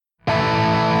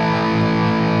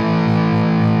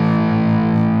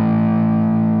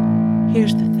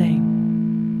Here's the thing.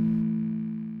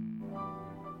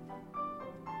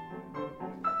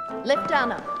 Lift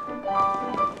Anna.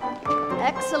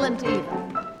 Excellent, Eva.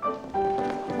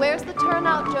 Where's the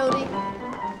turnout, Jody?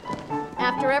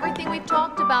 After everything we've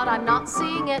talked about, I'm not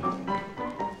seeing it.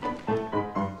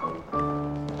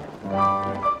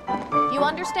 You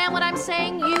understand what I'm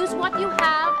saying? Use what you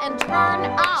have and turn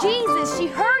out. Jesus, she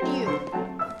heard you.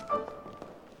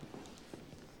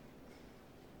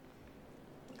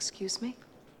 Excuse me?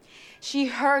 She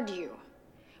heard you.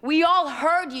 We all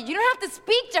heard you. You don't have to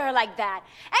speak to her like that.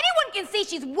 Anyone can see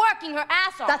she's working her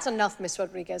ass off. That's enough, Miss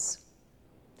Rodriguez.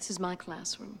 This is my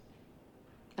classroom,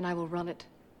 and I will run it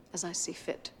as I see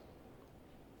fit.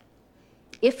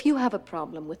 If you have a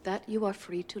problem with that, you are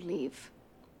free to leave.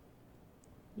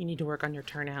 You need to work on your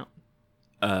turnout.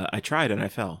 I tried and I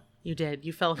fell. You did.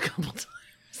 You fell a couple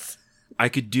times. I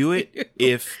could do it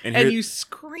if And here- you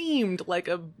screamed like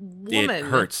a woman. It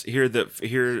hurts. Here's the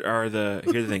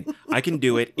thing. I can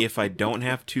do it if I don't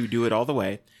have to do it all the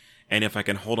way, and if I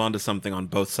can hold on to something on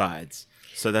both sides.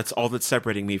 So that's all that's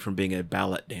separating me from being a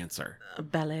ballet dancer.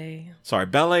 Ballet. Sorry,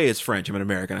 ballet is French. I'm an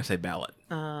American. I say ballet.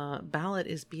 Ballot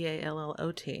is Ballot.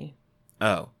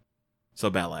 Oh, so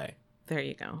ballet. There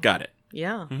you go. Got it.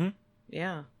 Yeah. Mm-hmm.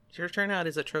 Yeah. Your turnout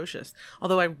is atrocious.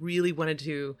 Although I really wanted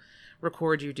to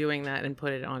record you doing that and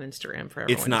put it on Instagram for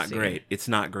everyone It's not to see. great. It's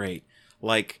not great.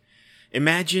 Like,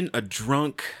 imagine a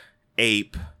drunk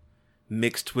ape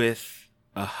mixed with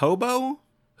a hobo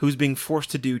who's being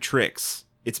forced to do tricks.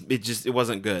 It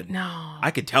wasn't good. No.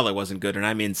 I could tell it wasn't good, and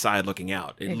I'm inside looking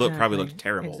out. It probably looked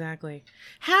terrible. Exactly.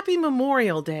 Happy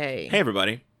Memorial Day. Hey,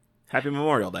 everybody. Happy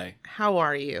Memorial Day. How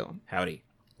are you? Howdy.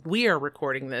 We are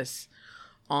recording this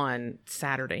on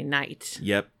Saturday night,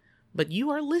 Yep. but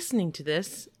you are listening to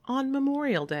this on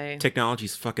Memorial Day.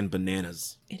 Technology's fucking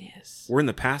bananas. It is. We're in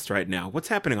the past right now. What's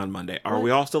happening on Monday? Are we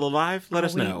all still alive? Let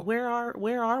us know. Where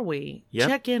are we? Yep.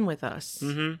 Check in with us.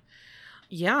 Mm-hmm.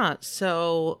 Yeah,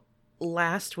 so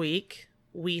last week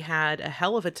we had a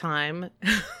hell of a time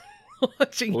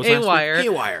watching What was last week? Haywire.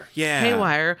 Haywire. Yeah.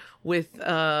 Haywire with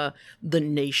the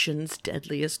nation's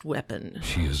deadliest weapon.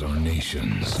 She is our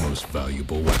nation's most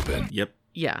valuable weapon. Yep.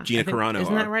 Yeah. Gina I think- Carano.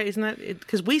 Isn't that right? Isn't that it?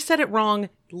 Because we said it wrong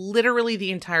literally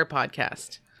the entire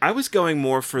podcast. I was going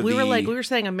more for We the were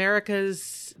saying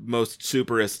America's most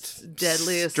superest,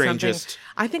 deadliest strangest. something.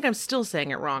 I think I'm still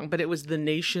saying it wrong, but it was the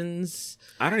nation's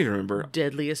I don't even remember.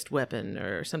 deadliest weapon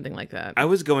or something like that. I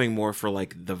was going more for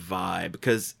like the vibe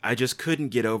because I just couldn't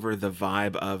get over the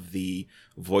vibe of the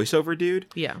voiceover dude.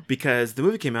 Yeah. Because the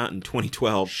movie came out in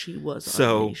 2012. She was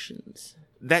So- our nation's.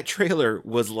 That trailer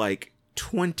was like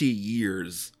 20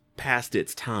 years past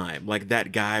its time. Like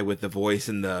that guy with the voice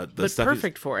and the But stuff.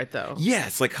 perfect for it, though. Yeah,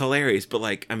 it's like hilarious, but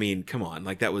like, I mean, come on.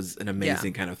 Like that was an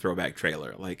amazing kind of throwback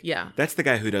trailer. Like, Yeah. that's the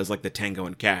guy who does like the Tango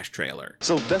and Cash trailer.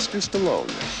 Sylvester Stallone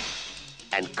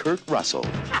and Kurt Russell.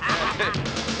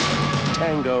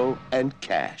 Tango and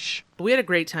Cash. We had a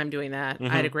great time doing that. I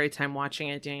Mm-hmm. had a great time watching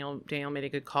it. Daniel made a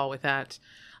good call with that.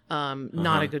 Not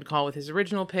Uh-huh. a good call with his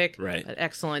original pick. Right. An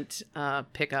excellent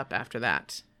pickup after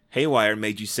that. Haywire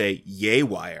made you say yay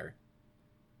wire.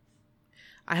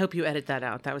 I hope you edit that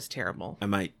out. That was terrible. I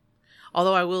might.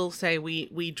 Although I will say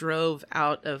we drove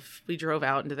out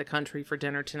into the country for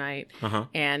dinner tonight, Uh-huh.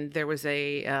 and there was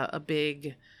a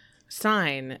big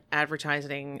sign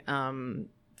advertising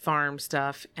farm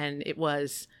stuff, and it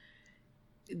was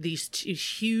these two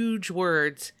huge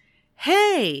words,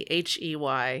 "Hey,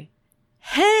 Hey,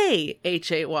 hey,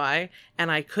 Hay,"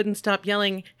 and I couldn't stop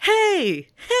yelling, "Hey,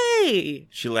 hey!"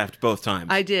 She laughed both times.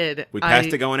 I did. We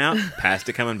passed it going out, passed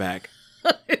it coming back.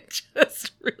 It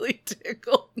just really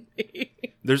tickled me.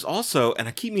 There's also, and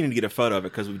I keep meaning to get a photo of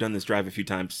it because we've done this drive a few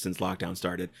times since lockdown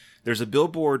started. There's a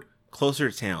billboard closer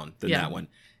to town than Yeah. that one.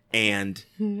 And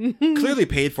clearly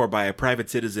paid for by a private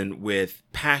citizen with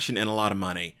passion and a lot of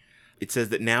money. It says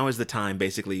that now is the time,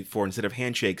 basically, for instead of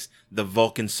handshakes, the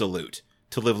Vulcan salute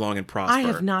to live long and prosper. I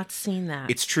have not seen that.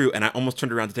 It's true, and I almost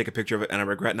turned around to take a picture of it, and I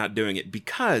regret not doing it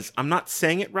because I'm not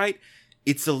saying it right.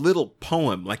 It's a little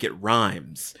poem, like it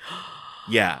rhymes.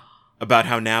 Yeah, about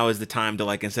how now is the time to,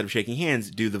 like, instead of shaking hands,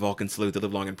 do the Vulcan salute to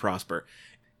live long and prosper.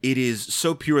 It is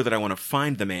so pure that I want to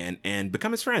find the man and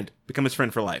become his friend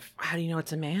for life. How do you know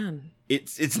it's a man?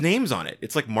 Its name's on it.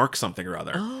 It's like Mark something or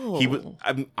other. Oh.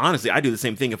 Honestly, I do the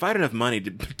same thing. If I had enough money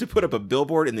to put up a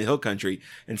billboard in the hill country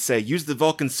and say, use the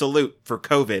Vulcan salute for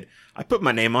COVID, I put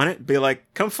my name on it and be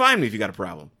like, come find me if you got a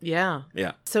problem. Yeah.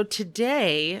 Yeah. So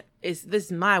today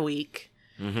is my week,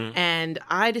 Mm-hmm. and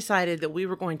I decided that we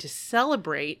were going to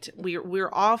celebrate. We're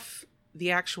off the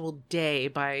actual day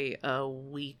by a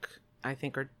week, I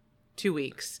think, or 2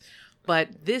 weeks.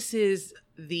 But this is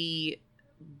the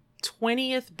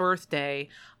 20th birthday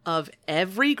of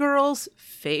every girl's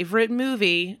favorite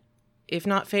movie, if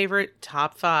not favorite,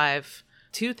 top 5,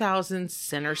 2000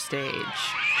 Center Stage.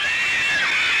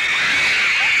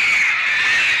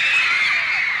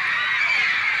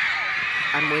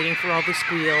 I'm waiting for all the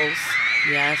squeals.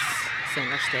 Yes,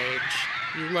 Center Stage.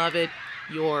 You love it.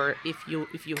 If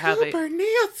you have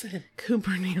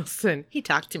Cooper Nielsen. He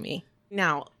talked to me.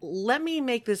 Now, let me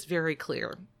make this very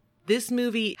clear. This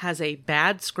movie has a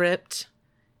bad script,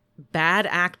 bad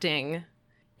acting,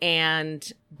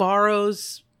 and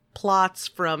borrows plots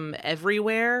from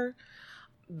everywhere.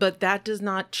 But that does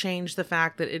not change the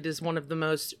fact that it is one of the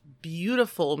most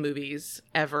beautiful movies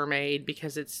ever made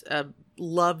because it's a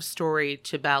love story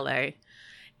to ballet.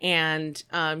 And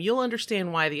you'll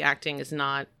understand why the acting is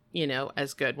not,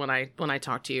 as good when I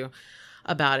talk to you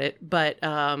about it. But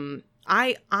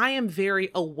I am very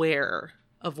aware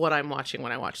of what I'm watching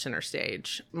when I watch Center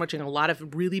Stage. I'm watching a lot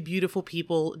of really beautiful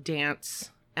people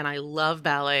dance, and I love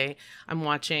ballet. I'm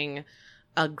watching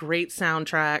a great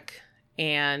soundtrack.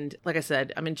 And like I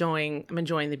said, I'm enjoying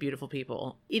the beautiful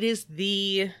people. It is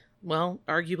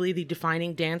arguably the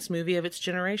defining dance movie of its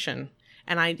generation.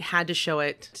 And I had to show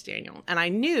it to Daniel. And I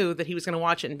knew that he was going to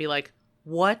watch it and be like,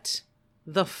 what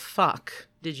the fuck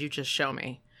did you just show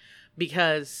me?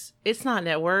 Because it's not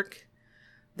Network.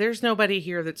 There's nobody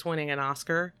here that's winning an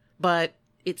Oscar, but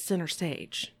it's Center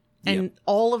Stage. And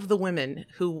all of the women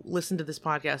who listen to this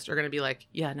podcast are going to be like,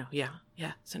 yeah,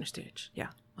 Center Stage. Yeah.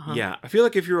 Uh-huh. Yeah, I feel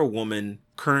like if you're a woman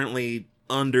currently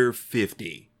under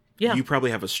 50, you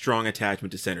probably have a strong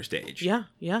attachment to Center Stage. Yeah.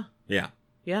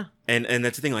 And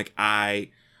that's the thing. Like I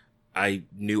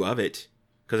knew of it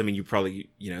because you probably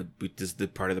this is the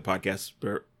part of the podcast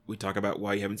where we talk about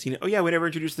why you haven't seen it. Oh yeah, we never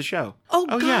introduced the show. Oh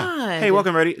God. Yeah. Hey,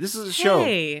 welcome everybody. This is a show.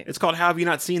 It's called How Have You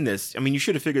Not Seen This? You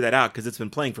should have figured that out because it's been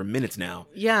playing for minutes now.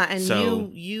 Yeah,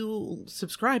 and you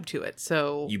subscribe to it,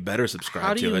 so you better subscribe to it.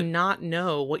 How do you not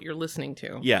know what you're listening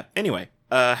to? Yeah. Anyway,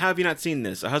 how have you not seen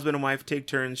this? A husband and wife take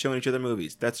turns showing each other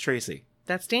movies. That's Tracy.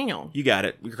 That's Daniel. You got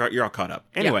it. You're all caught up.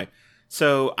 Anyway,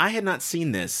 so I had not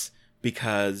seen this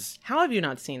because... How have you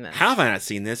not seen this? How have I not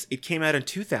seen this? It came out in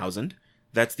 2000.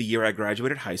 That's the year I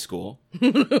graduated high school.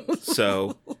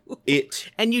 So it...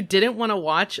 And you didn't want to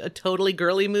watch a totally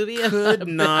girly movie? Could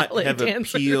not have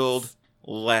appealed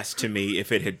less to me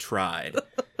if it had tried.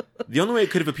 The only way it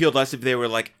could have appealed less if they were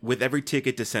like, with every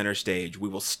ticket to Center Stage, we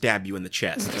will stab you in the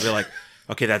chest. I'd be like,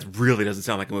 okay, that really doesn't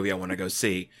sound like a movie I want to go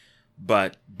see.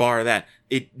 But bar that,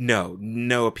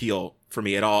 no appeal for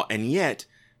me at all. And yet,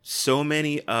 so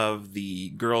many of the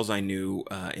girls I knew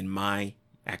in my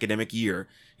academic year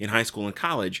in high school and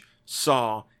college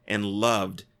saw and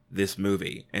loved this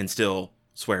movie and still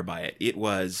swear by it. It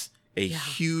was a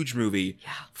huge movie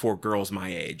for girls my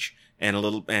age and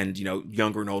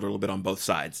younger and older, a little bit on both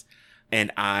sides.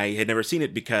 And I had never seen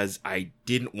it because I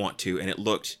didn't want to, and it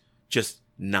looked just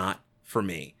not for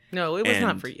me. No, it was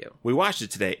not for you. We watched it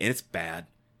today, and it's bad.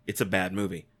 It's a bad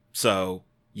movie. So,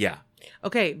 yeah.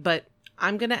 Okay, but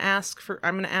I'm going to ask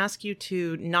you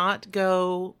to not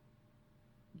go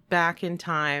back in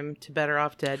time to Better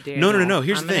Off Dead, Daniel. No.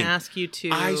 Here's the thing. I'm going to ask you to...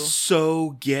 I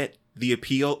so get the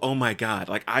appeal. Oh, my God.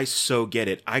 I so get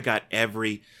it. I got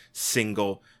every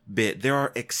single bit. There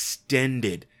are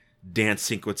extended dance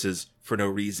sequences for no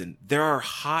reason. There are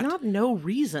Not no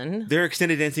reason. There are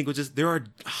extended dance sequences. There are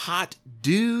hot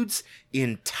dudes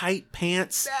in tight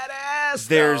pants. Badass.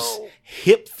 There's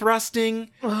hip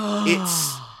thrusting.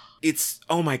 It's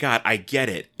oh my God, I get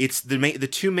it. It's the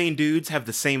two main dudes have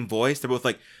the same voice. They're both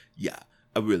like, yeah,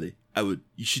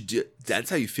 you should do it. That's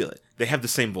how you feel it. They have the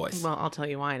same voice. Well, I'll tell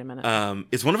you why in a minute.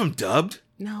 Is one of them dubbed?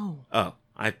 No. Oh,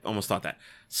 I almost thought that.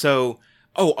 So,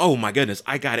 oh my goodness,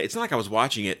 I got it. It's not like I was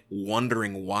watching it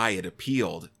wondering why it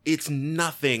appealed. It's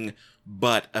nothing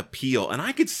but appeal. And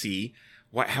I could see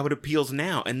how it appeals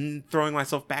now. And throwing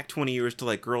myself back 20 years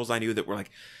to girls I knew that were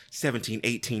 17,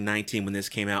 18, 19 when this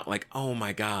came out. Oh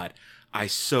my God, I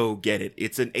so get it.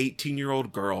 It's an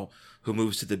 18-year-old girl who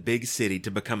moves to the big city to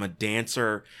become a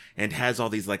dancer and has all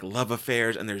these love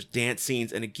affairs, and there's dance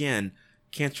scenes. And again,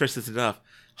 can't stress this enough.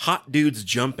 Hot dudes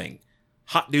jumping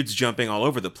all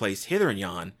over the place, hither and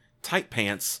yon, tight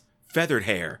pants, feathered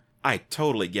hair. I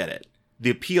totally get it. The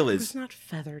appeal is... It's not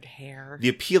feathered hair. The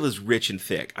appeal is rich and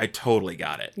thick. I totally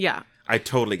got it. Yeah. I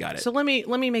totally got it. So let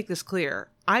me make this clear.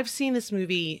 I've seen this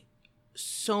movie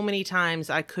so many times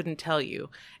I couldn't tell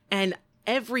you. And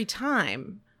every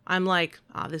time I'm like,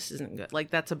 this isn't good.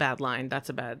 That's a bad line. That's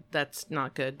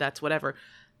not good. That's whatever.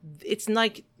 It's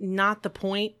not the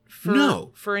point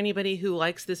for anybody who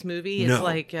likes this movie. It's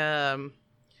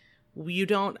You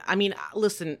don't, I mean,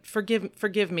 listen,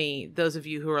 forgive me, those of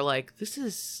you who are like, this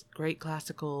is great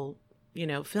classical,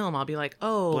 film. I'll be like,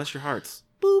 oh, Bless your hearts.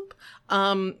 boop.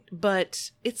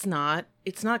 But it's not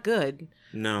good.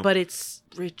 No. But it's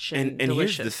rich and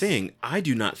delicious. Here's the thing. I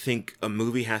do not think a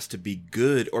movie has to be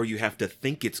good or you have to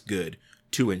think it's good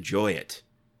to enjoy it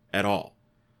at all.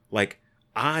 Like,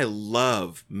 I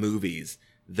love movies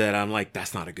that I'm like,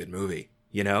 that's not a good movie,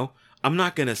 I'm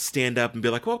not going to stand up and be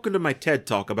like, welcome to my TED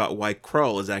Talk about why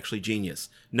Krull is actually genius.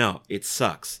 No, it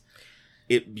sucks.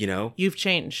 You've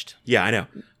changed. Yeah, I know.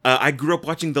 I grew up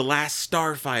watching The Last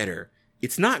Starfighter.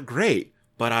 It's not great,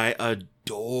 but I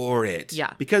adore it.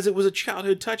 Yeah. Because it was a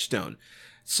childhood touchstone.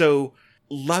 So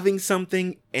loving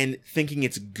something and thinking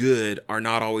it's good are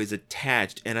not always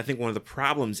attached. And I think one of the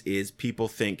problems is people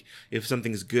think if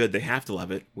something's good, they have to love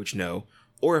it, which no.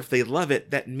 Or if they love it,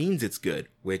 that means it's good,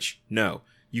 which no.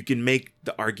 You can make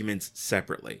the arguments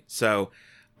separately. So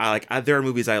there are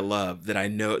movies I love that I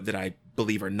know that I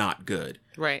believe are not good.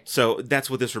 Right. So that's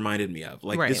what this reminded me of.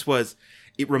 Like right.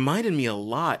 It reminded me a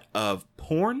lot of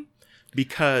porn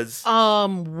because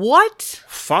what?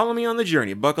 Follow me on the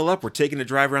journey. Buckle up. We're taking a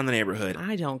drive around the neighborhood.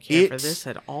 I don't care for this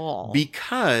at all.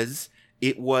 Because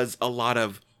it was a lot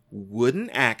of wooden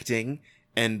acting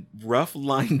and rough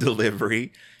line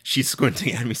delivery. She's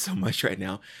squinting at me so much right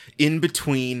now. In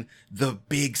between the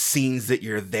big scenes that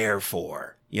you're there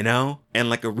for, And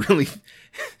like a really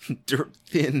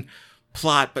thin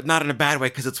plot, but not in a bad way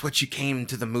because it's what you came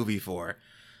to the movie for.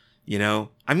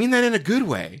 I mean that in a good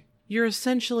way. You're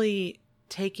essentially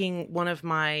taking one of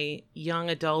my young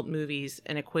adult movies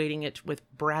and equating it with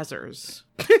Brazzers.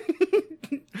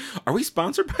 Are we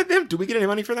sponsored by them? Do we get any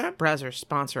money for that? Brazzers,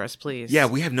 sponsor us, please. Yeah,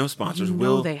 we have no sponsors.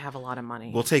 They have a lot of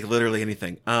money. We'll take literally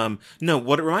anything. No,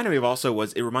 what it reminded me of also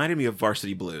was it reminded me of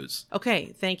Varsity Blues.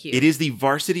 Okay, thank you. It is the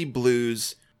Varsity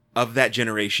Blues of that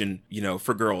generation,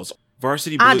 for girls.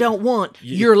 Varsity Blues. I don't want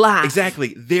your life.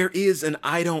 Exactly. There is an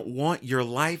I don't want your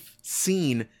life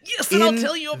scene and I'll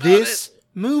tell you about this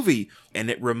movie.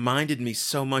 And it reminded me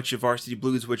so much of Varsity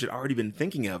Blues, which I'd already been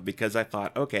thinking of because I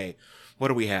thought, okay, what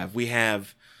do we have? We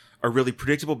have a really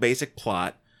predictable basic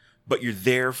plot, but you're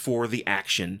there for the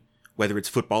action, whether it's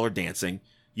football or dancing.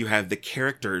 You have the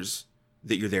characters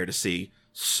that you're there to see.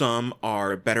 Some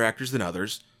are better actors than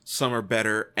others. Some are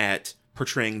better at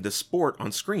portraying the sport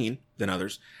on screen than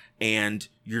others. And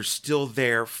you're still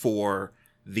there for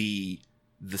the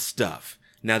stuff.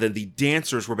 Now, then the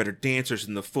dancers were better dancers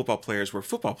than the football players were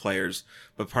football players,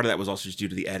 but part of that was also just due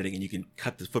to the editing, and you can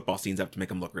cut the football scenes up to make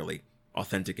them look really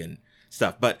authentic and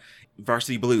stuff. But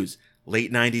Varsity Blues,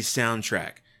 late 90s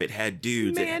soundtrack. It had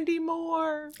dudes. Mandy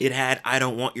Moore. It had I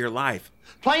Don't Want Your Life.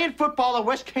 Playing football at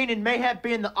West Canaan may have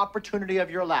been the opportunity of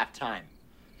your lifetime,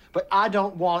 but I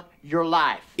don't want your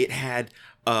life. It had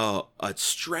a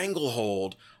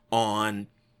stranglehold on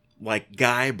like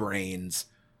guy brains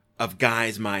of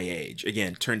guys my age.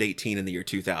 Again, turned 18 in the year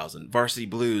 2000. Varsity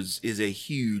Blues is a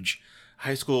huge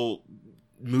high school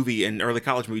movie and early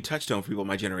college movie touchstone for people of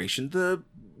my generation. The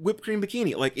whipped cream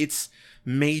bikini, like it's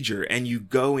major, and you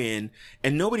go in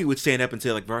and nobody would stand up and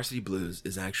say like Varsity Blues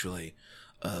is actually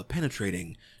a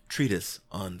penetrating treatise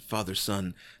on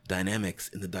father-son dynamics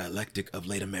in the dialectic of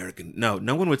late American. No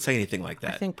one would say anything like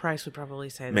that. I think Price would probably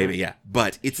say that. Maybe, yeah.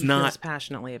 But it's he not... feels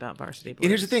passionately about Varsity Blues. And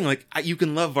here's the thing, like, you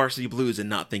can love Varsity Blues and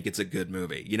not think it's a good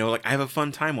movie. Like, I have a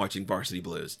fun time watching Varsity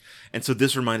Blues. And so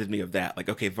this reminded me of that. Like,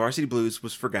 okay, Varsity Blues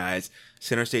was for guys,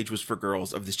 Center Stage was for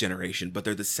girls of this generation, but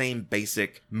they're the same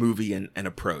basic movie and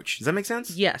approach. Does that make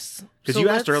sense? Yes. Because you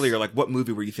asked earlier, like, what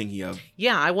movie were you thinking of?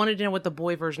 Yeah, I wanted to know what the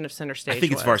boy version of Center Stage was. I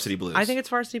think it's Varsity Blues. I think it's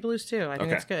Varsity Blues, too. I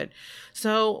think it's good.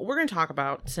 So we're going to talk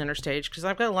about Center Stage because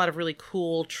I've got a lot of really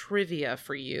cool trivia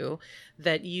for you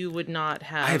that you would not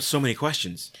have. I have so many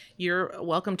questions. You're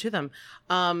welcome to them.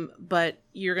 But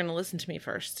you're going to listen to me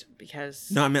first because...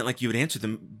 No, I meant like you would answer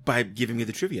them by giving me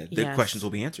the trivia. The questions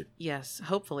will be answered. Yes,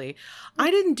 hopefully.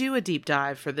 I didn't do a deep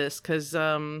dive for this because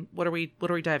what are we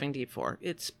diving deep for?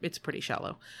 It's pretty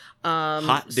shallow.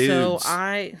 Hot dudes. So oh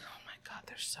my God,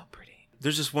 they're so pretty.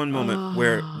 There's just one moment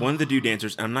where one of the dude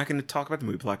dancers, and I'm not going to talk about the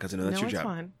movie plot because I know that's your job.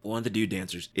 Fine. One of the dude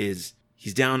dancers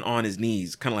he's down on his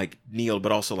knees, kind of like kneeled,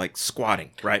 but also like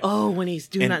squatting, right? Oh, when he's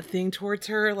doing that thing towards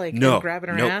her, like and grabbing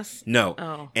her ass? No.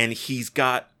 Oh. And he's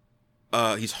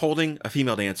holding a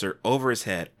female dancer over his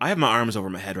head. I have my arms over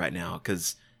my head right now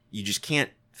because you just can't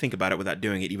think about it without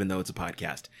doing it, even though it's a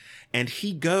podcast. And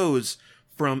he goes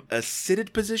from a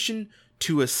seated position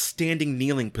to a standing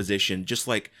kneeling position, just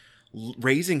like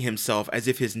raising himself as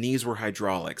if his knees were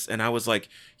hydraulics. And I was like,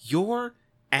 your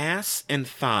ass and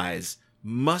thighs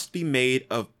must be made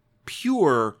of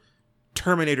pure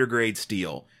Terminator grade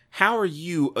steel. how are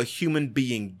you, a human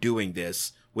being, doing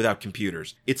this without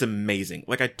computers? It's amazing.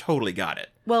 Like, I totally got it.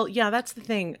 Well, yeah, that's the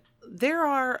thing. There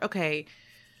are, okay,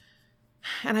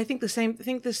 and I think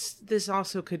this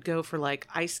also could go for like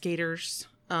ice skaters.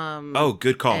 Oh,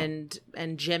 good call.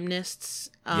 And gymnasts.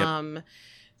 Yep.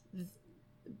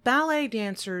 Ballet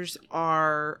dancers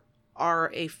are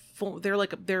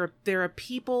they're a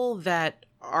people that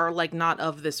are like not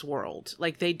of this world.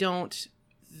 Like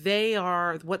they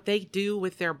are, what they do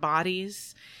with their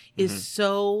bodies is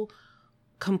so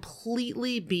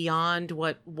completely beyond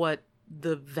what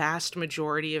the vast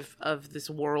majority of this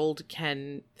world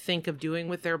can think of doing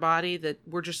with their body, that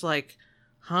we're just like,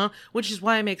 huh? Which is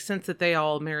why it makes sense that they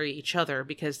all marry each other,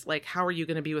 because like, how are you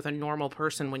going to be with a normal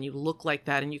person when you look like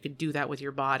that and you could do that with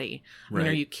your body? I mean,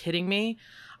 are you kidding me?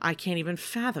 I can't even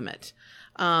fathom it.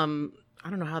 I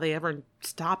don't know how they ever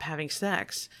stop having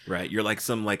sex. Right. You're like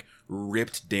some like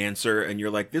ripped dancer and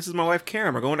you're like, this is my wife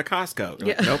Karen, we're going to Costco.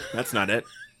 You're like, nope, that's not it.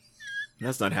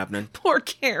 That's not happening. Poor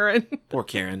Karen. Poor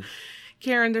Karen.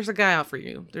 Karen, there's a guy out for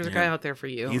you. There's a guy out there for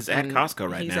you. He's at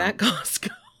Costco right now. He's at Costco.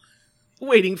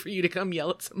 Waiting for you to come yell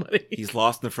at somebody. He's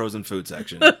lost in the frozen food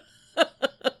section.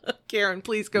 Karen,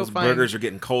 please go Those find... burgers are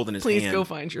getting cold in his hand. Please go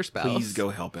find your spouse. Please go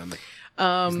help him.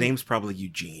 His name's probably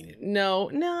Eugene.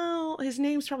 No. His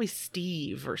name's probably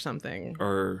Steve or something.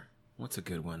 Or, what's a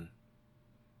good one?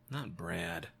 Not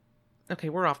Brad. Okay,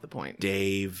 we're off the point.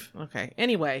 Dave. Okay.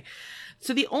 Anyway,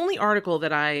 so the only article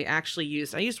that I actually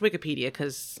used, I used Wikipedia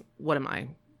because what am I?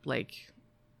 Like,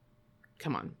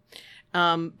 come on.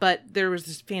 But there was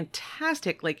this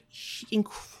fantastic, like,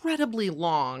 incredibly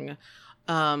long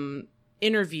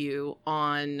interview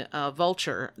on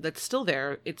Vulture that's still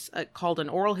there. It's called An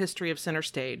Oral History of Center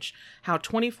Stage, How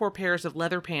 24 Pairs of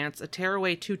Leather Pants, a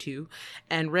Tearaway Tutu,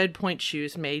 and Red Point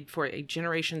Shoes Made for a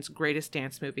Generation's Greatest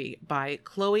Dance Movie by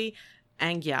Chloe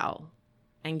Angyal.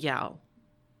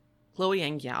 Chloe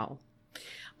Angyal.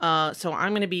 So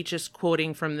I'm going to be just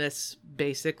quoting from this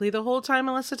basically the whole time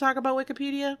unless to talk about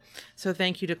Wikipedia. So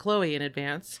thank you to Chloe in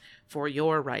advance for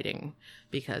your writing,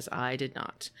 because I did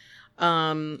not.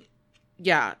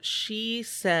 Yeah, she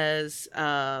says,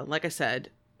 like I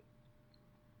said,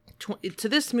 to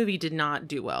this movie did not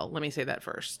do well. Let me say that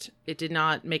first. It did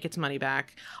not make its money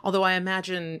back. Although I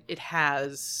imagine it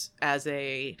has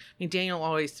Daniel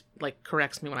always like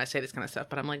corrects me when I say this kind of stuff,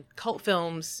 but I'm like, cult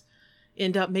films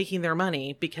end up making their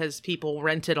money because people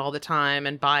rent it all the time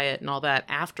and buy it and all that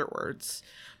afterwards.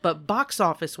 But box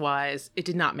office wise, it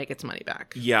did not make its money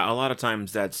back. Yeah, a lot of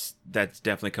times that's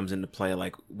definitely comes into play.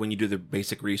 Like when you do the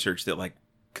basic research that like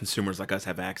consumers like us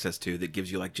have access to, that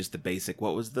gives you like just the basic,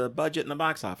 what was the budget in the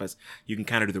box office? You can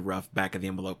kind of do the rough back of the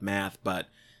envelope math, but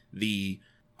the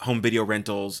home video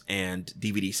rentals and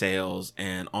DVD sales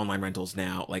and online rentals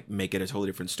now like make it a totally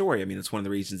different story. I mean, it's one of the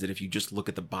reasons that if you just look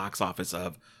at the box office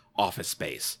of Office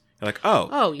Space, you're like,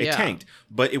 oh yeah, it tanked,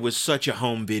 but it was such a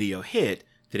home video hit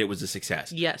that it was a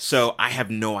success. Yes. So I have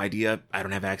no idea. I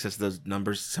don't have access to those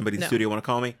numbers. Somebody in the studio want to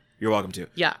call me? You're welcome to.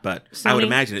 Yeah. But Sony, I would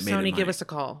imagine it made Sony, it give us a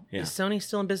call. Yeah. Is Sony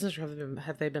still in business, or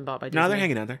have they been bought by Disney? No, they're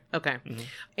hanging out there. Okay. Mm-hmm.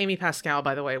 Amy Pascal,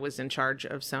 by the way, was in charge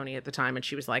of Sony at the time, and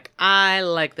she was like, I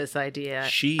like this idea.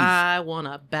 I want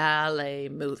a ballet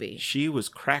movie. She was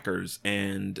crackers,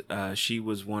 and she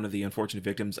was one of the unfortunate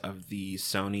victims of the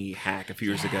Sony hack a few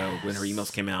years ago when her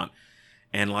emails came out.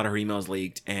 And a lot of her emails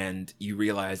leaked, and you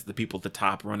realize the people at the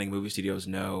top running movie studios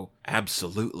know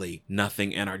absolutely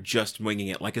nothing and are just winging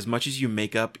it. Like, as much as you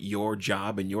make up your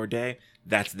job and your day,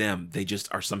 that's them. They just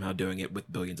are somehow doing it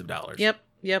with billions of dollars.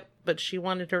 Yep. But she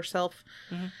wanted herself,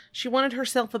 she wanted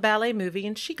herself a ballet movie,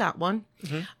 and she got one.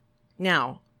 Mm-hmm.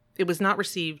 Now, it was not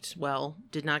received well,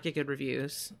 did not get good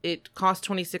reviews. It cost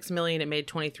 $26 million. It made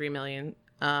 $23 million.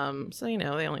 So, you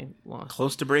know, they only lost.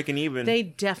 Close to breaking even. They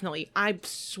definitely, I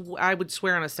would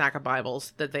swear on a stack of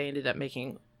Bibles that they ended up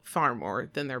making far more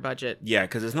than their budget. Yeah,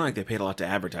 because it's not like they paid a lot to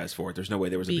advertise for it. There's no way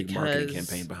there was a big marketing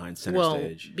campaign behind Center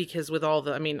Stage. Because with all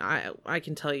the, I mean, I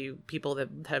can tell you people that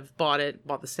have bought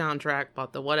the soundtrack,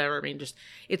 bought the whatever. I mean, just,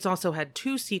 it's also had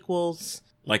 2 sequels.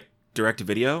 Like direct to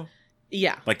video?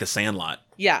 Yeah. Like The Sandlot.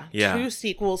 Yeah. 2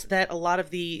 sequels that a lot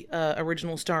of the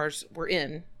original stars were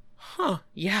in. Huh.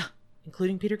 Yeah.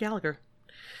 Including Peter Gallagher.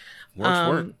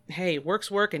 Work. Hey,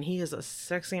 work, and he is a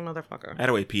sexy motherfucker.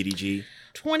 Attaway, PDG.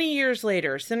 20 years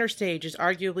later, Center Stage is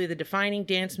arguably the defining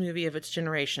dance movie of its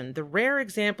generation, the rare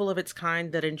example of its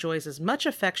kind that enjoys as much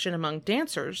affection among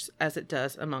dancers as it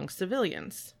does among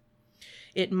civilians.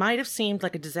 It might have seemed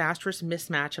like a disastrous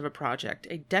mismatch of a project,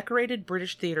 a decorated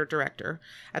British theater director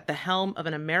at the helm of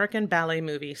an American ballet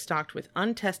movie stocked with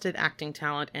untested acting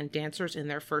talent and dancers in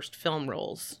their first film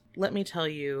roles. Let me tell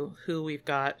you who we've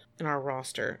got in our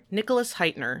roster. Nicholas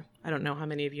Heitner, I don't know how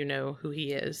many of you know who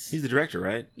he is. He's the director,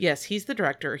 right? Yes, he's the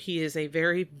director. He is a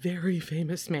very, very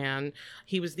famous man.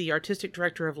 He was the artistic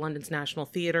director of London's National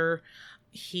Theatre.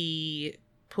 He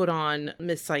put on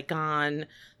Miss Saigon,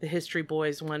 The History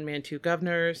Boys, One Man, Two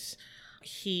Governors.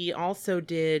 He also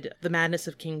did The Madness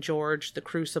of King George, The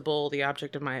Crucible, The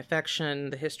Object of My Affection,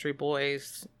 The History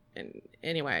Boys. And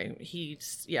anyway,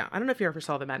 I don't know if you ever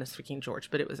saw The Madness of King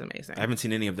George, but it was amazing. I haven't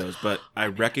seen any of those, but I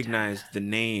recognized the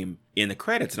name in the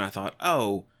credits, and I thought,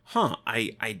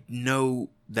 I know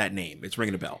that name. It's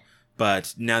ringing a bell.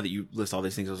 But now that you list all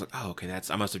these things, I was like, oh, okay,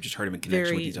 I must have just heard him in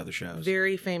connection with these other shows.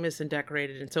 Very famous and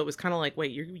decorated, and so it was kind of like,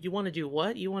 wait, you want to do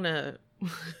what? You want to...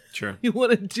 Sure. You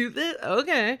want to do this?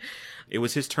 Okay. It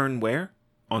was his turn where?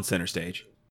 On center stage.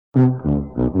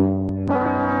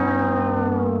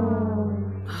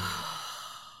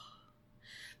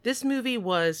 This movie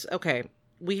was,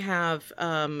 we have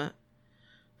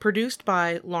produced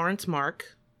by Lawrence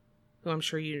Mark, who I'm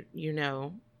sure you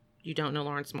know. You don't know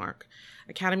Lawrence Mark.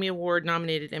 Academy Award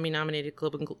nominated, Emmy nominated,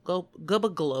 Globe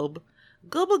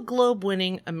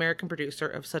winning American producer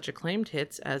of such acclaimed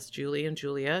hits as Julie and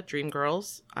Julia,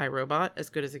 Dreamgirls, iRobot, As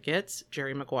Good as It Gets,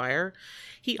 Jerry Maguire.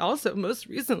 He also most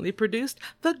recently produced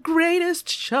The Greatest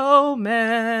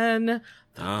Showman.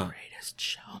 The Greatest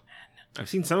Showman. I've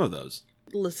seen some of those.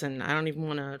 Listen, I don't even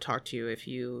want to talk to you if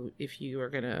you are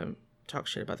going to talk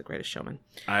shit about The Greatest Showman.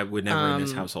 I would never in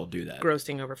this household do that.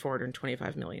 Grossing over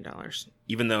 $425 million.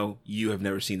 Even though you have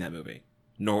never seen that movie,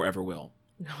 nor ever will.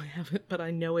 No, I haven't, but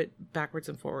I know it backwards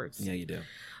and forwards. Yeah, you do.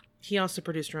 He also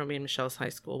produced Romeo and Michelle's high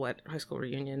school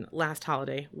reunion, Last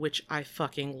Holiday, which I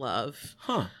fucking love.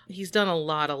 Huh. He's done a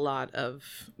lot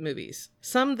of movies.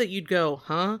 Some that you'd go,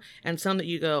 huh? And some that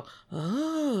you go,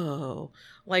 oh.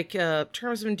 Like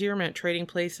Terms of Endearment, Trading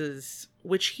Places,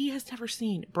 which he has never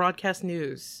seen. Broadcast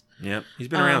News. Yep, he's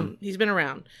been around. He's been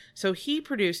around. So he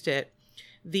produced it.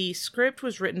 The script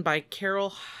was written by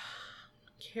Carol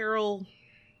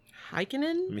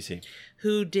Heikkinen? Let me see.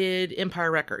 Who did Empire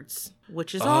Records,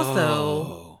 which is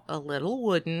also a little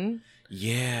wooden.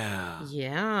 Yeah.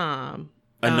 Yeah.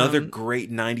 Another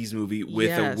great 90s movie with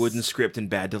yes. a wooden script and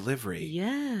bad delivery.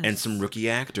 Yes. And some rookie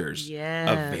actors. Yes.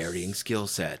 Of varying skill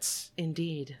sets.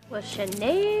 Indeed. Was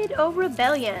Sinead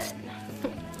O'Rebellion.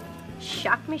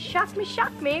 Shock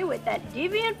me with that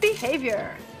deviant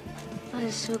behavior. That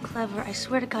is so clever. I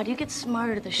swear to God, you get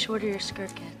smarter the shorter your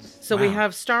skirt gets. So we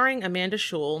have starring Amanda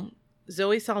Schull,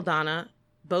 Zoe Saldana,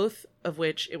 both of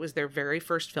which it was their very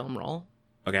first film role.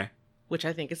 Okay. Which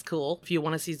I think is cool. If you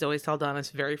want to see Zoe Saldana's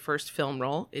very first film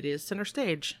role, it is Center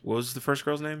Stage. What was the first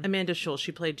girl's name? Amanda Schull.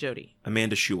 She played Jodie.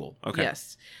 Amanda Schull. Okay.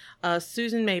 Yes.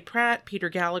 Susan May Pratt, Peter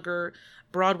Gallagher,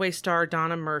 Broadway star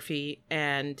Donna Murphy,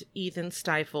 and Ethan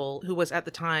Stifel, who was at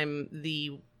the time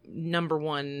the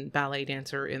 #1 ballet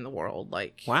dancer in the world.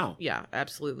 Like, wow. Yeah,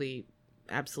 absolutely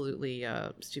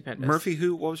stupendous. Murphy,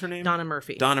 who? What was her name? Donna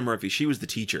Murphy. Donna Murphy. She was the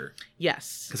teacher.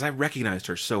 Yes. Because I recognized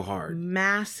her so hard.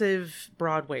 Massive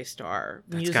Broadway star.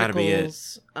 That's musicals. Gotta be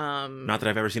it. Not that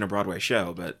I've ever seen a Broadway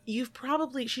show, but she's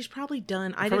probably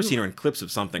done. I've probably seen her in clips of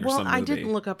something or some movie. I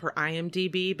didn't look up her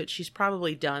IMDb, but she's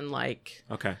probably done like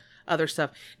okay. other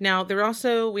stuff. Now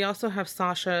we also have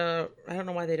Sasha. I don't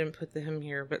know why they didn't put him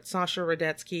here, but Sasha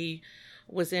Radetsky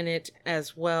was in it,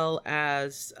 as well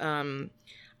as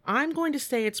I'm going to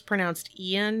say it's pronounced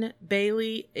Ian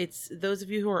Bailey. It's those of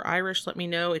you who are Irish, let me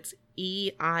know. It's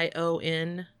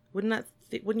Eion. Wouldn't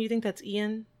you think that's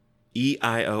Ian?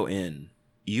 Eion.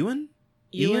 Ewan?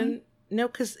 Ewan? No,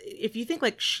 because if you think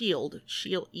like Shield,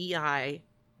 EI.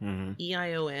 Mm-hmm.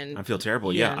 Eion. I feel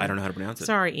terrible. Ian. Yeah, I don't know how to pronounce it.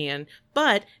 Sorry, Ian.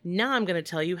 But now I'm going to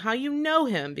tell you how you know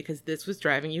him, because this was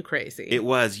driving you crazy. It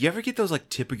was. You ever get those like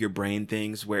tip of your brain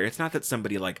things where it's not that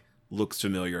somebody like looks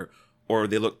familiar or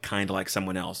they look kind of like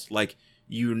someone else. Like,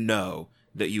 you know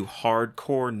that you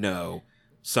hardcore know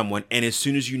someone, and as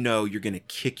soon as you know, you're going to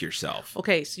kick yourself.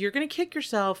 Okay, so you're going to kick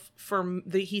yourself for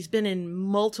he's been in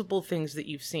multiple things that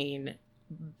you've seen.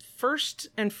 First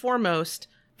and foremost,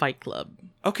 Fight Club.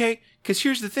 Okay, because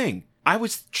here's the thing. I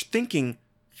was thinking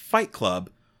Fight Club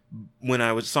when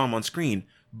I saw him on screen,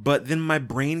 but then my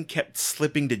brain kept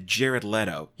slipping to Jared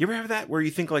Leto. You ever have that where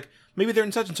you think like, maybe they're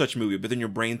in such and such movie, but then your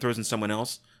brain throws in someone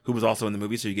else who was also in the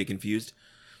movie, so you get confused?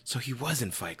 So he was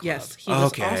in Fight Club. Yes, he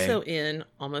was also in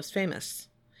Almost Famous.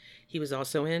 He was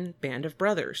also in Band of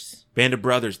Brothers. Band of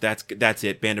Brothers, that's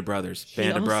it. Band of Brothers.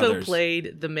 Band of Brothers. He also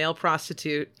played the male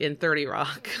prostitute in 30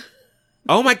 Rock.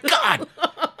 Oh my God!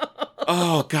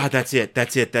 Oh God, that's it.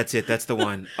 That's the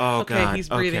one. Oh okay, God. He's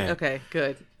breathing. Okay,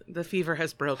 good. The fever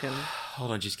has broken.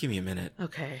 Hold on, just give me a minute.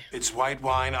 Okay. It's white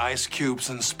wine, ice cubes,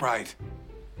 and Sprite.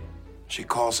 She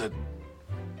calls it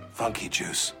funky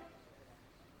juice.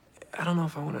 I don't know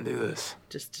if I want to do this.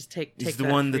 Just take. He's the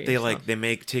that one for that they yourself. like.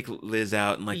 They take Liz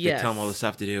out and like they tell him all the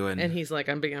stuff to do, and he's like,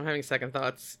 I'm having second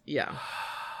thoughts. Yeah.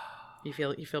 You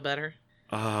feel better?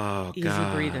 Oh,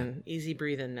 God. Easy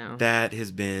breathing now. That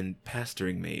has been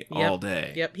pestering me all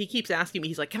day. Yep. He keeps asking me.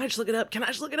 He's like, can I just look it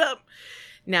up?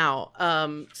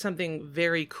 Now, something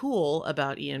very cool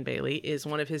about Ian Bailey is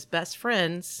one of his best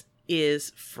friends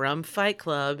is from Fight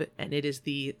Club, and it is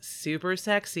the super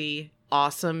sexy,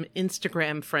 awesome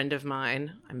Instagram friend of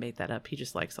mine. I made that up. He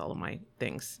just likes all of my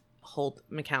things. Holt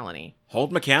McCallany.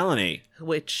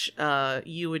 Which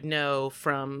you would know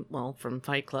from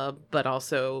Fight Club, but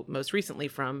also most recently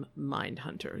from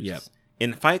Mindhunters. Yep.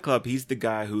 In Fight Club, he's the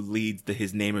guy who leads the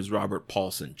 "His name is Robert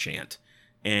Paulson" chant.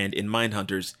 And in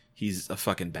Mindhunters, he's a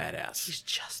fucking badass. He's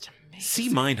just amazing. See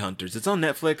Mindhunters. It's on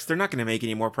Netflix. They're not going to make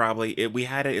any more probably. We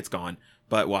had it. It's gone.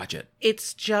 But watch it.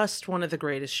 It's just one of the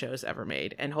greatest shows ever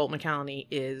made. And Holt McCallany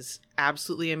is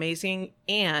absolutely amazing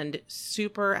and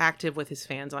super active with his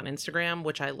fans on Instagram,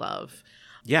 which I love.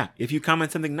 Yeah. If you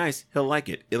comment something nice, he'll like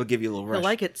it. It'll give you a little rush. He'll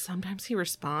like it. Sometimes he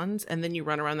responds, and then you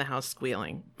run around the house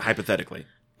squealing. Hypothetically.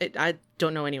 I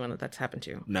don't know anyone that's happened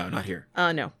to. No, not here.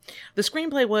 No. The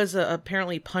screenplay was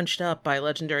apparently punched up by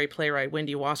legendary playwright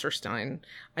Wendy Wasserstein.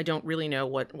 I don't really know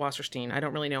I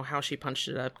don't really know how she punched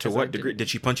it up. To what degree? Did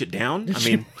she punch it down?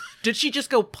 Did she just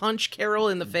go punch Carol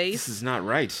in the face? This is not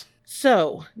right.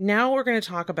 So, now we're going to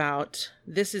talk about,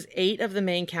 this is 8 of the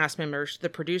main cast members, the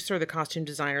producer, the costume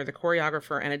designer, the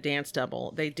choreographer, and a dance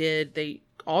double. They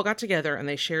all got together and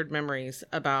they shared memories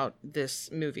about this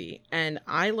movie. And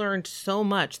I learned so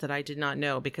much that I did not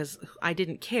know because I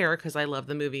didn't care because I love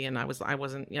the movie and I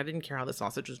didn't care how the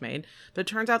sausage was made. But it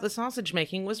turns out the sausage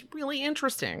making was really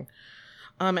interesting.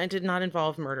 And did not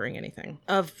involve murdering anything.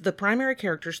 Of the primary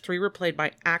characters, 3 were played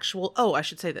by I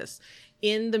should say this.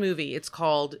 In the movie, it's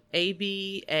called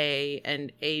ABA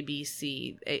and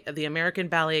ABC, the American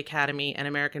Ballet Academy and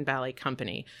American Ballet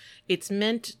Company. It's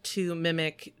meant to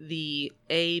mimic the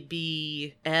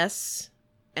ABS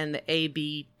and the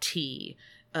ABT,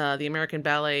 the American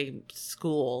Ballet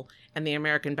School and the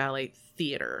American Ballet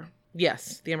Theater.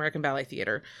 Yes, the American Ballet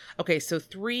Theater. Okay, so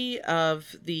 3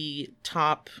 of the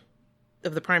top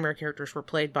of the primary characters were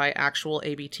played by actual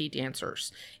ABT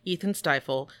dancers. Ethan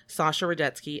Stiefel, Sasha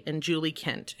Radetsky, and Julie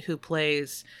Kent, who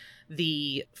plays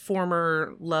the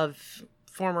former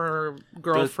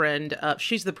girlfriend.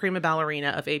 She's the prima ballerina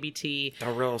of ABT.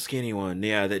 The real skinny one.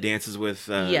 Yeah, that dances with...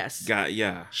 yes.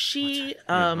 Yeah. She,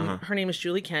 her name is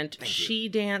Julie Kent. She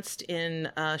danced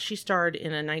in... she starred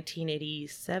in a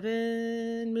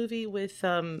 1987 movie with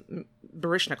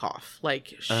Baryshnikov.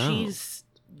 Like, she's...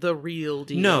 the real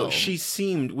deal. No, she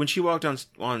seemed, when she walked on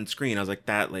screen, I was like,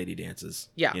 that lady dances.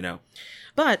 Yeah. You know?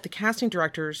 But the casting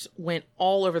directors went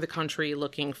all over the country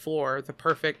looking for the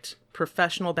perfect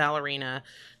professional ballerina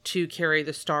to carry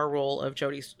the star role of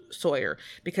Jodie Sawyer.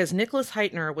 Because Nicholas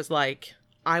Heitner was like,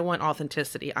 I want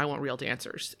authenticity. I want real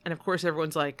dancers. And of course,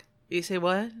 everyone's like, you say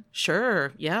what?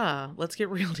 Sure. Yeah. Let's get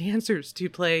real dancers to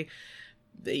play.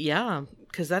 Yeah.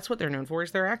 Because that's what they're known for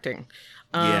is their acting.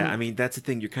 Yeah, I mean, that's the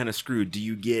thing. You're kind of screwed. Do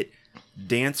you get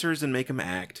dancers and make them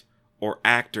act, or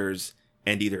actors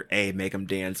and either A, make them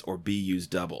dance, or B, use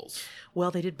doubles? Well,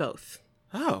 they did both.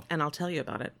 Oh. And I'll tell you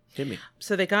about it. Hit me.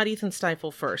 So they got Ethan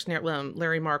Stiefel first.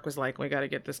 Larry Mark was like, we got to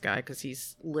get this guy because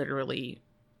he's literally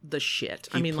the shit.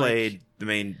 He played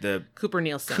the Cooper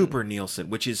Nielsen. Cooper Nielsen,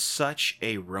 which is such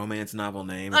a romance novel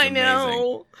name. It's I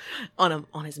know.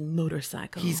 On his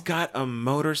motorcycle. He's got a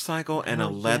motorcycle and a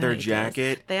leather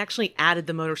jacket. They actually added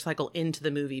the motorcycle into the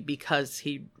movie because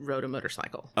he rode a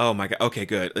motorcycle. Oh my god. Okay,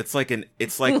 good. It's like they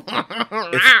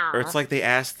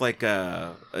asked like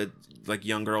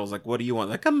young girls, like, what do you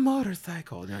want? Like a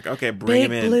motorcycle. And you're like, okay, bring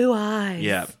him in. Big blue eyes.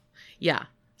 Yeah. Yeah.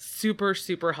 Super,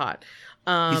 super hot.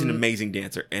 He's an amazing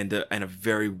dancer and a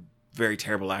very, very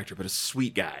terrible actor, but a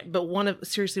sweet guy. But one of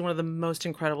the most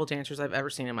incredible dancers I've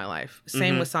ever seen in my life.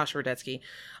 Same with Sasha Radetsky.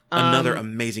 Another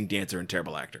amazing dancer and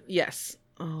terrible actor. Yes.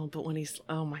 Oh, but when he's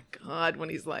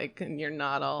like, and you're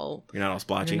not all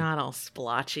splotchy. You're not all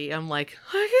splotchy. I'm like,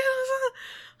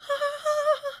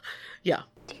 yeah.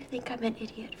 Do you think I'm an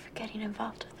idiot for getting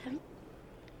involved with him?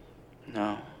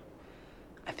 No.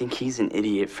 I think he's an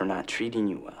idiot for not treating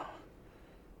you well.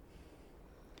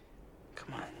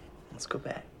 Come on, let's go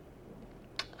back.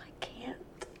 I can't.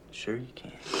 Sure you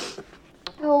can.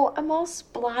 Oh, I'm all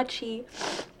splotchy.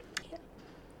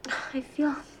 I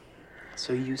feel...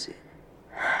 So use it.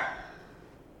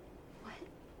 What?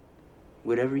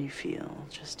 Whatever you feel,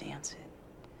 just dance it.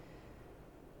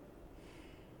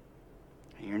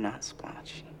 You're not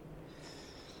splotchy.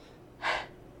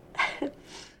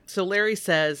 So Larry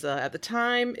says, at the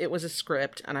time, it was a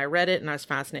script, and I read it, and I was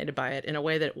fascinated by it in a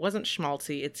way that it wasn't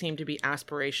schmaltzy. It seemed to be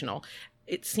aspirational.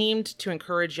 It seemed to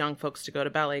encourage young folks to go to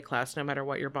ballet class no matter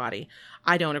what your body.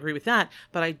 I don't agree with that,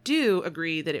 but I do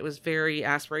agree that it was very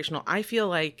aspirational. I feel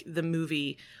like the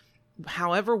movie,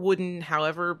 however wooden,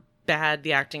 however bad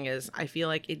the acting is, I feel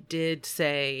like it did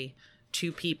say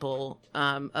to people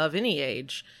of any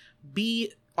age,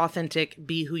 be authentic,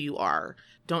 be who you are.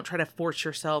 Don't try to force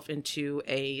yourself into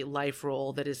a life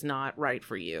role that is not right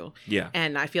for you. Yeah.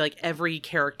 And I feel like every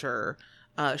character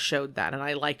showed that, and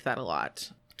I liked that a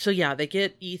lot. So yeah, they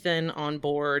get Ethan on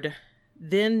board.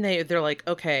 Then they're like,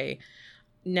 okay,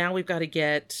 now we've got to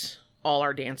get all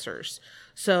our dancers.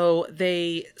 So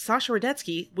Sasha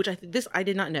Radetsky, which I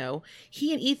did not know,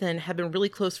 he and Ethan have been really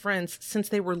close friends since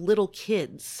they were little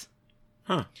kids.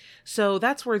 Huh. So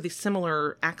that's where the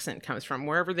similar accent comes from.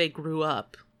 Wherever they grew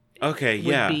up. Okay,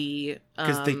 yeah. Be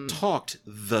because they talked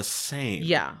the same.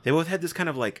 Yeah. They both had this kind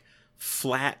of like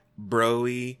flat,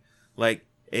 bro-y, like,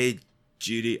 hey,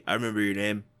 Judy, I remember your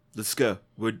name. Let's go.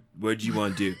 What'd you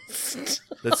want to do?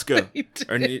 Let's go.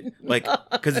 Like,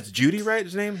 because it's Judy, right?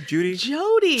 His name? Judy?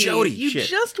 Jody. You shit.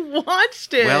 just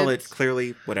watched it. Well, it's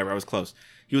clearly, whatever, I was close.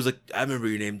 He was like, I remember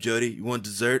your name, Jody. You want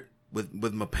dessert with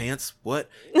my pants? What?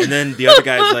 And then the other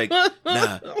guy's like,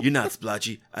 nah, you're not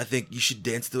splotchy. I think you should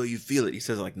dance the way you feel it. He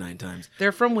says it like 9 times.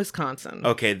 They're from Wisconsin.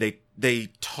 Okay, they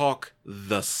talk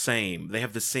the same. They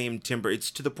have the same timbre.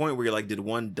 It's to the point where you're like, did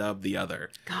one dub the other?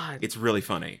 God. It's really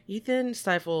funny. Ethan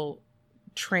Stiefel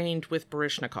trained with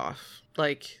Baryshnikov.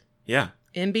 Like, yeah.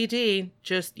 MBD,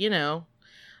 just,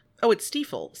 Oh, it's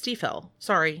Stiefel.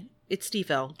 Sorry. It's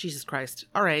Stiefel. Jesus Christ.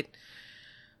 All right.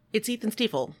 It's Ethan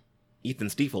Stiefel.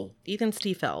 Ethan Stiefel. Tricky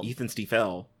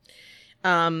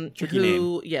who,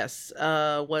 name. yes,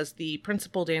 was the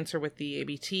principal dancer with the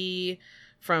ABT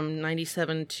from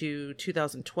 97 to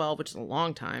 2012, which is a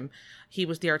long time. He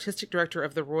was the artistic director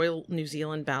of the Royal New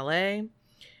Zealand Ballet,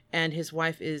 and his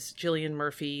wife is Gillian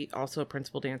Murphy, also a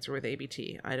principal dancer with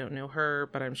ABT. I don't know her,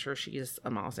 but I'm sure she is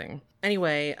amazing.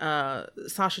 Anyway,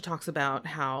 Sasha talks about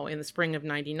how in the spring of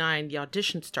 99, the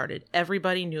audition started.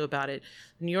 Everybody knew about it.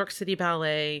 New York City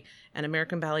Ballet and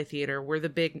American Ballet Theater were the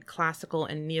big classical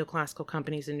and neoclassical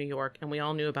companies in New York, and we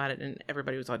all knew about it, and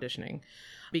everybody was auditioning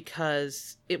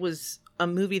because it was a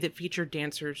movie that featured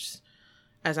dancers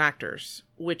as actors,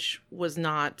 which was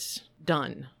not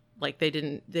done. Like, they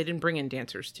didn't bring in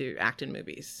dancers to act in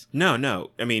movies.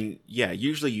 No. I mean, yeah,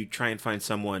 usually you try and find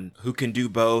someone who can do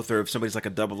both, or if somebody's like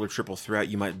a double or triple threat,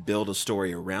 you might build a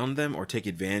story around them or take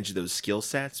advantage of those skill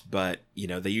sets. But,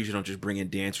 they usually don't just bring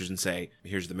in dancers and say,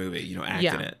 here's the movie, act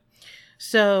in it.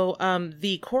 So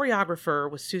the choreographer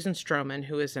was Susan Stroman,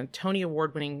 who is a Tony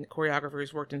Award-winning choreographer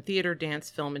who's worked in theater, dance,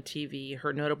 film, and TV.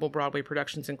 Her notable Broadway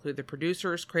productions include The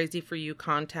Producers, Crazy for You,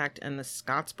 Contact, and The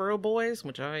Scottsboro Boys,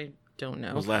 which I don't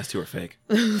know. Those last two are fake.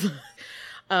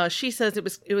 She says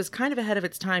it was kind of ahead of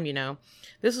its time,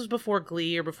 This was before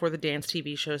Glee or before the dance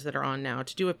TV shows that are on now.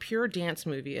 To do a pure dance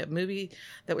movie, a movie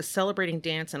that was celebrating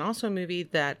dance, and also a movie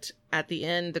that at the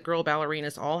end the girl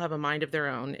ballerinas all have a mind of their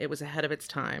own. It was ahead of its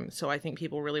time, so I think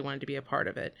people really wanted to be a part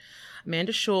of it.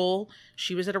 Amanda Scholl,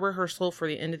 she was at a rehearsal for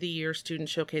the end of the year student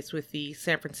showcase with the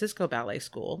San Francisco Ballet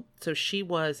School, so she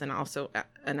was also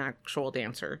an actual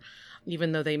dancer.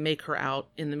 Even though they make her out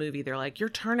in the movie, they're like, your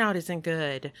turnout isn't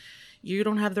good. You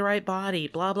don't have the right body,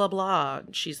 blah, blah, blah.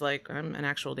 She's like, I'm an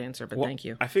actual dancer, but thank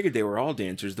you. I figured they were all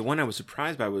dancers. The one I was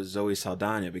surprised by was Zoe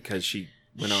Saldana because she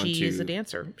went on to... She is a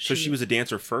dancer. So she was a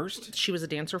dancer first? She was a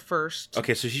dancer first.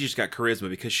 Okay, so she just got charisma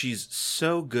because she's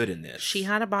so good in this. She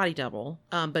had a body double,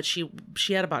 but she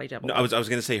had a body double. No, I was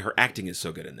going to say her acting is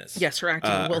so good in this. Yes, her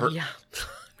acting. Yeah.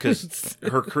 Because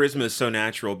her charisma is so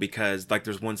natural because, like,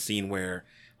 there's one scene where,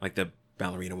 like, the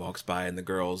ballerina walks by and the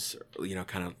girls,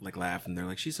 kind of, like, laugh and they're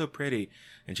like, she's so pretty.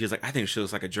 And she's like, I think she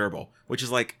looks like a gerbil, which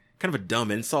is, like, kind of a dumb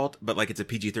insult, but, like, it's a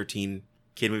PG-13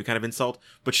 kid movie kind of insult.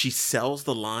 But she sells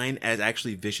the line as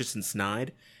actually vicious and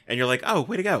snide. And you're like, oh,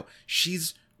 way to go.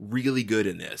 She's really good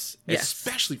in this. Yes.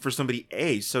 Especially for somebody,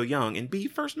 A, so young, and B,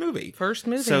 first movie.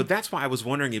 So that's why I was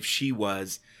wondering if she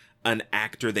was an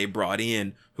actor they brought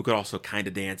in who could also kind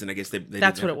of dance, and I guess they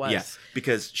that's what it was. Yeah,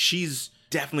 because she's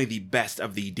definitely the best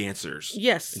of the dancers.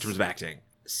 Yes, in terms of acting.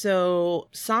 So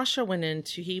Sasha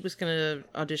he was going to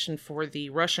audition for the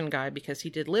Russian guy because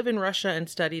he did live in Russia and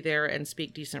study there and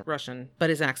speak decent Russian, but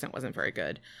his accent wasn't very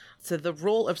good. So the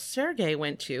role of Sergei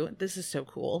went to, this is so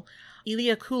cool,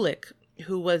 Ilya Kulik,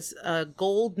 who was a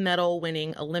gold medal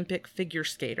winning Olympic figure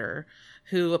skater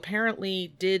who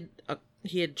apparently did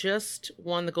He had just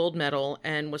won the gold medal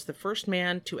and was the first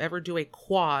man to ever do a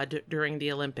quad during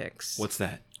the Olympics. What's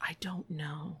that? I don't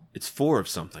know. It's 4 of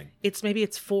something. Maybe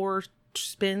it's 4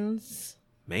 spins.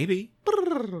 Maybe.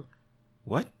 Brrr.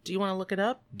 What? Do you want to look it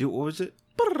up? What was it?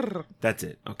 Brrr. That's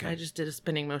it. Okay. I just did a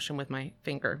spinning motion with my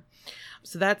finger.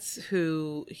 So that's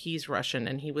who he's Russian,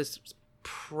 and he was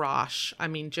prosh. I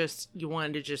mean, you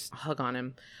wanted to just hug on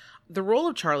him. The role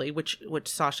of Charlie, which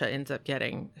Sasha ends up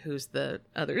getting, who's the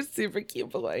other super cute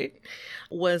boy,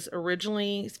 was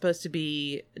originally supposed to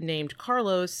be named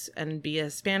Carlos and be a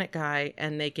Hispanic guy,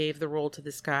 and they gave the role to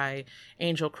this guy,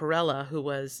 Angel Corella, who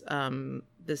was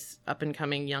this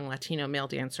up-and-coming young Latino male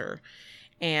dancer.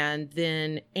 And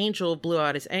then Angel blew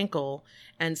out his ankle,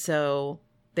 and so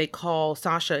they call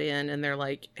Sasha in, and they're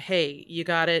like, hey, you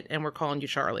got it, and we're calling you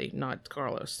Charlie, not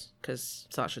Carlos, because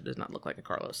Sasha does not look like a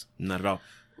Carlos. Not at all.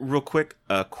 Real quick,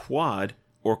 a quad,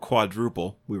 or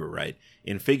quadruple, we were right,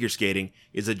 in figure skating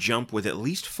is a jump with at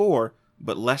least 4,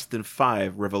 but less than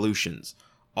 5 revolutions.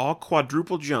 All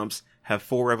quadruple jumps have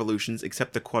 4 revolutions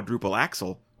except the quadruple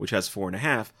axel, which has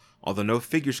 4.5, although no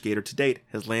figure skater to date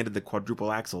has landed the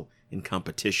quadruple axel in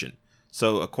competition.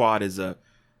 So a quad is a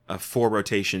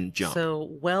 4-rotation jump.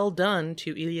 So well done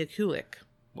to Ilya Kulik.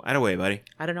 Right away, buddy.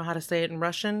 I don't know how to say it in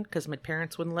Russian because my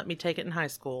parents wouldn't let me take it in high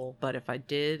school, but if I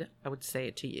did, I would say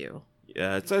it to you.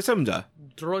 Tsasamda.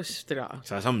 Droystra.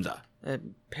 Tsasamda.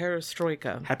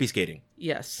 Perestroika. Happy skating.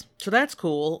 Yes. So that's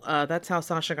cool. That's how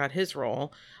Sasha got his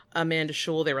role. Amanda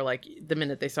Schull, they were like, the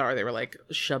minute they saw her, they were like,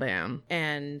 shabam,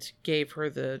 and gave her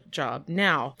the job.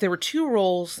 Now, there were 2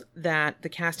 roles that the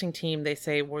casting team, they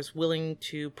say, was willing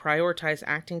to prioritize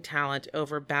acting talent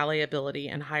over ballet ability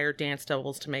and hire dance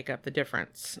doubles to make up the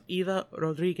difference. Eva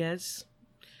Rodriguez.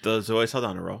 The Zoe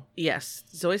Saldana role. Yes.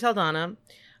 Zoe Saldana.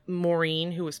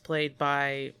 Maureen, who was played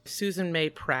by Susan May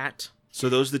Pratt. So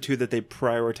those are the 2 that they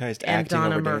prioritized and acting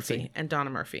Donna over Murphy. dancing? And Donna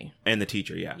Murphy. And the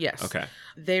teacher, yeah. Yes. Okay.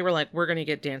 They were like, we're going to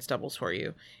get dance doubles for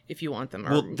you if you want them.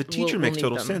 Well, the teacher makes need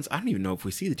total them. sense. I don't even know if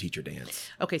we see the teacher dance.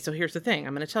 Okay, so here's the thing.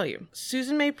 I'm going to tell you.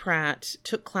 Susan May Pratt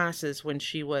took classes when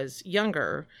she was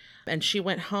younger, and she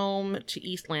went home to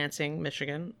East Lansing,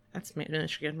 Michigan. That's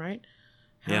Michigan, right?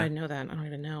 How did I know that? I don't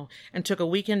even know. And took a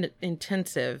weekend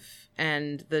intensive,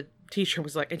 and the teacher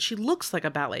was like, and she looks like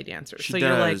a ballet dancer. She so does.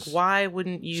 you're like, why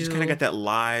wouldn't you? She's kind of got that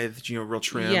lithe, real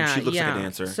trim. Yeah, she looks like a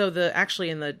dancer. So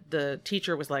the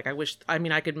teacher was like,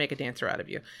 I could make a dancer out of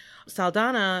you.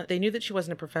 Saldana, they knew that she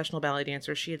wasn't a professional ballet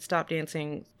dancer. She had stopped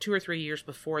dancing 2 or 3 years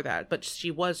before that, but she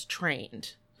was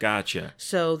trained. Gotcha.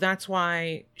 So that's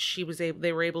why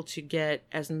they were able to get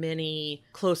as many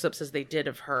close-ups as they did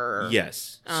of her.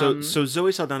 Yes. So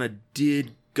Zoe Saldana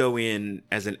did go in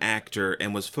as an actor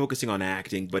and was focusing on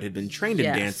acting, but had been trained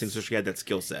in dancing, so she had that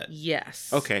skill set.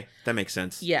 Yes. Okay, that makes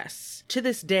sense. Yes. To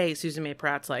this day, Susan May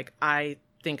Pratt's like, I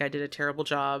think I did a terrible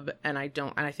job, and I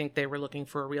think they were looking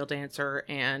for a real dancer,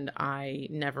 and I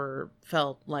never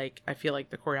felt like, I feel like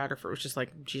the choreographer was just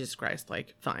like, Jesus Christ,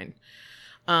 like, fine.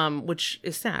 Which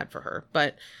is sad for her,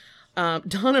 but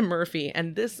Donna Murphy,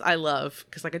 and this I love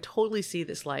because I could totally see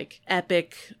this like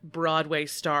epic Broadway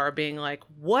star being like,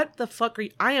 "What the fuck are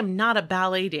you? I am not a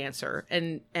ballet dancer."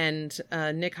 And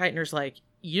Nick Heitner's like,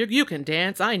 "You can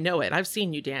dance. I know it. I've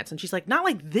seen you dance." And she's like, "Not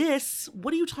like this.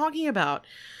 What are you talking about?"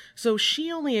 So she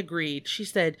only agreed. She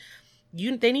said,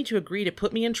 they need to agree to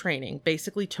put me in training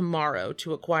basically tomorrow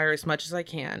to acquire as much as I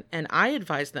can, and I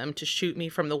advise them to shoot me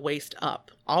from the waist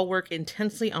up. I'll work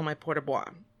intensely on my port-de-bras.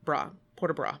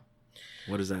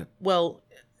 What is that? Well,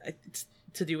 it's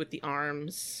to do with the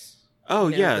arms. Oh,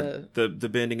 the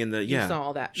bending and the, You saw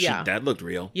all that, yeah. That looked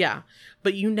real. Yeah,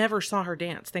 but you never saw her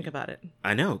dance. Think about it.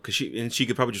 I know, because she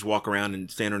could probably just walk around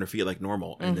and stand on her feet like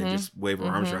normal, and then just wave her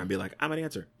arms around and be like, I'm a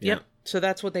dancer. Yeah. Yep. So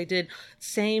that's what they did.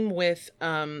 Same with,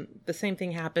 the same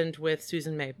thing happened with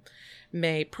Susan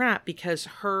May Pratt, because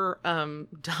her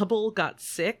double got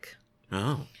sick.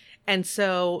 Oh. And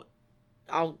so,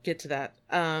 I'll get to that.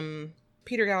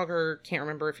 Peter Gallagher can't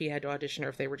remember if he had to audition or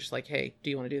if they were just like, hey,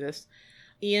 do you want to do this?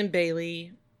 Ian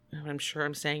Bailey, I'm sure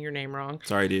I'm saying your name wrong.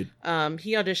 Sorry, dude.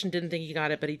 He auditioned, didn't think he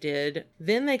got it, but he did.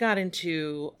 Then they got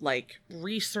into like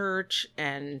research,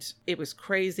 and it was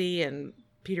crazy. And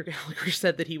Peter Gallagher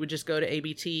said that he would just go to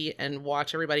ABT and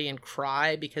watch everybody and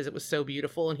cry because it was so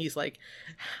beautiful. And he's like,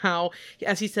 how,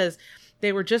 as he says,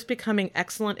 they were just becoming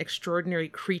excellent, extraordinary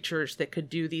creatures that could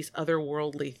do these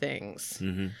otherworldly things,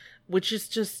 which is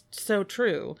just so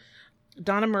true.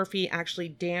 Donna Murphy actually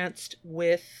danced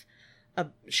with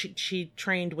she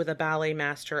trained with a ballet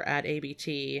master at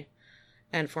ABT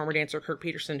and former dancer Kirk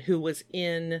Peterson, who was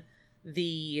in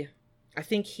I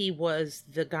think he was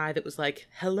the guy that was like,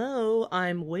 hello,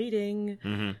 I'm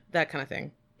waiting, that kind of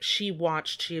thing. she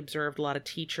observed a lot of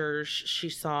teachers. She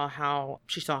saw how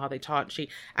they taught. She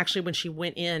actually, when she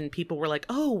went in, people were like,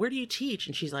 "Oh, where do you teach?"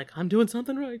 And she's like, "I'm doing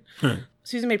something right."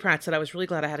 Susan May Pratt said, "I was really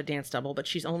glad I had a dance double, but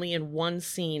she's only in one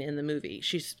scene in the movie.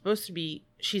 She's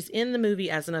in the movie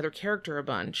as another character a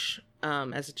bunch,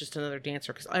 as just another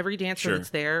dancer, because every dancer that's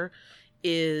there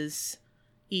was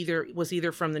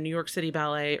either from the New York City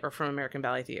Ballet or from American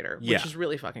Ballet Theater, which is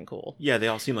really fucking cool. Yeah, they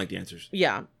all seem like dancers.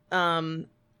 Yeah.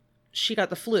 She got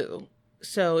the flu.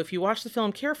 So if you watch the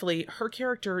film carefully, her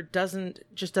character doesn't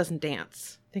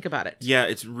dance. Think about it. Yeah,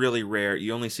 it's really rare.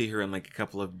 You only see her in like a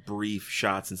couple of brief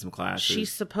shots in some classes.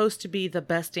 She's supposed to be the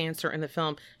best dancer in the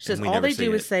film. She says all they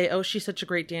do is say, "Oh, she's such a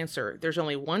great dancer." There's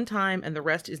only one time, and the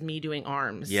rest is me doing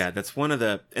arms. Yeah, that's one of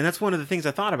the things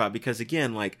I thought about, because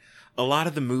again, like a lot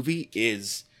of the movie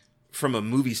is, from a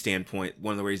movie standpoint,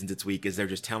 one of the reasons it's weak is they're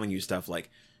just telling you stuff like,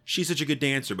 she's such a good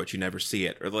dancer, but you never see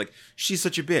it. Or like, she's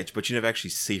such a bitch, but you never actually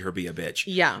see her be a bitch.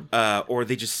 Yeah. Or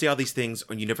they just say all these things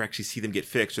and you never actually see them get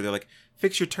fixed. Or they're like,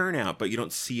 fix your turnout, but you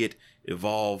don't see it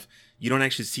evolve. You don't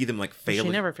actually see them like fail. She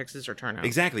never fixes her turnout.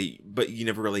 Exactly. But you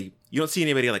don't see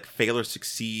anybody like fail or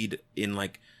succeed in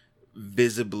like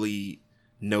visibly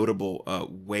notable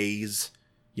ways.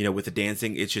 You know, with the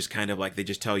dancing, it's just kind of like they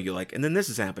just tell you like, and then this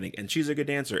is happening, and she's a good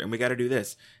dancer, and we got to do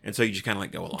this, and so you just kind of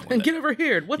like go along with it. Get over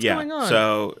here. What's going on?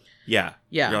 So yeah,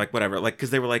 you're like whatever, like because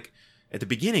they were like at the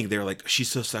beginning they were like, she's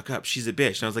so stuck up, she's a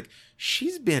bitch, and I was like,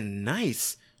 she's been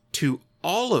nice to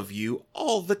all of you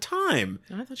all the time.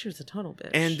 I thought she was a total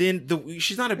bitch. And then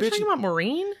she's not a bitch. Talking about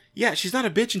Maureen? Yeah, she's not a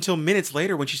bitch until minutes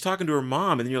later when she's talking to her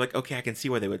mom, and then you're like, okay, I can see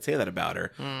why they would say that about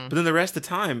her. But then the rest of the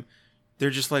time, they're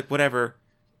just like whatever.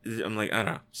 I'm like, I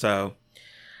don't know. So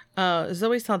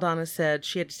Zoe Saldana said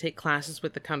she had to take classes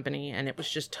with the company and it was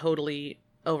just totally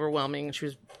overwhelming. She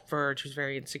was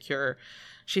very insecure.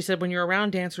 She said when you're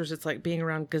around dancers, it's like being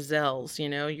around gazelles, you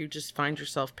know, you just find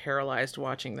yourself paralyzed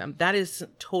watching them. That is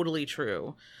totally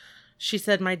true. She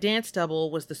said, my dance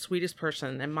double was the sweetest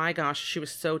person, and my gosh, she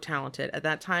was so talented. At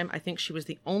that time, I think she was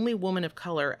the only woman of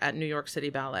color at New York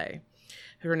City Ballet.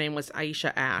 Her name was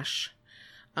Aisha Ash.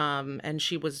 And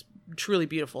she was truly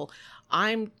beautiful.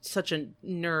 I'm such a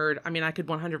nerd. I mean, I could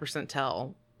 100%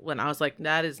 tell when I was like,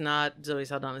 that is not Zoe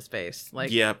Saldana's face,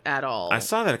 like at all. I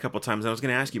saw that a couple times. And I was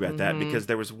going to ask you about that because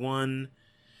there was one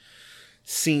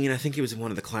scene, I think it was in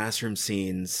one of the classroom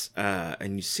scenes,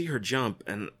 and you see her jump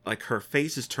and like her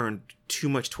face is turned too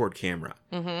much toward camera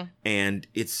and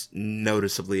it's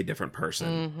noticeably a different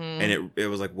person. And it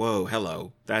was like, whoa,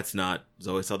 hello, that's not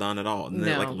Zoe Saldana at all. And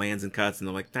then it like lands and cuts and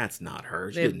they're like, that's not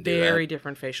her. She didn't do that. Very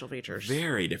different facial features.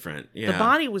 Very different. Yeah. The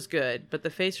body was good, but the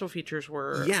facial features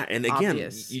were and again,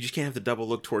 obvious. You just can't have the double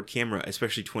look toward camera,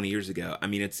 especially 20 years ago. I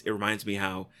mean, it reminds me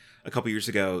how a couple years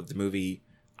ago, the movie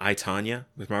I, Tonya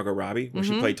with Margot Robbie, where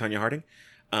she played Tonya Harding.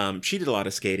 She did a lot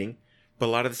of skating, but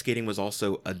a lot of the skating was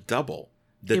also a double.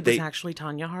 It was actually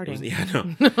Tonya Harding.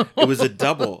 It was a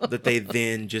double that they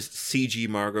then just CG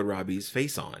Margot Robbie's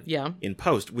face on in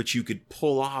post, which you could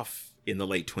pull off in the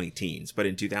late 2010s. But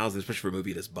in 2000, especially for a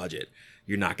movie this budget,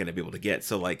 you're not going to be able to get.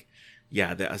 So like,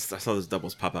 I saw those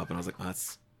doubles pop up and I was like, oh,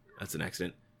 that's an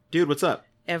accident. Dude, what's up?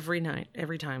 Every night,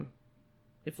 every time.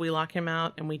 If we lock him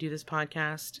out and we do this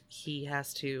podcast, he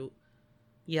has to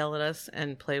yell at us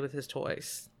and play with his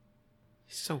toys.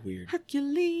 He's so weird.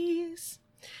 Hercules.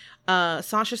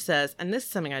 Sasha says, and this is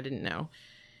something I didn't know,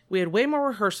 we had way more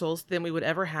rehearsals than we would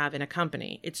ever have in a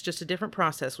company. It's just a different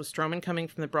process with Stroman coming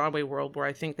from the Broadway world where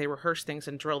I think they rehearse things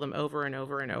and drill them over and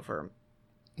over and over.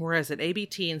 Whereas at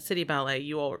ABT and City Ballet,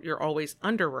 you're always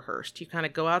under-rehearsed. You kind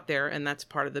of go out there and that's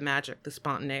part of the magic, the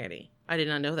spontaneity. I did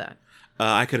not know that.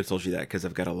 I could have told you that because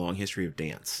I've got a long history of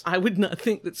dance. I would not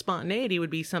think that spontaneity would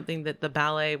be something that the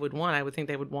ballet would want. I would think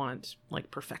they would want,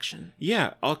 like, perfection.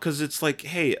 Yeah, because it's like,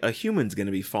 hey, a human's going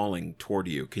to be falling toward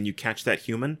you. Can you catch that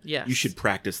human? Yes. You should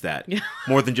practice that.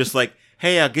 More than just like,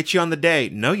 hey, I'll get you on the day.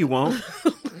 No, you won't.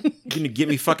 You're going to get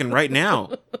me fucking right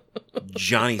now.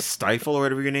 Johnny Stifle or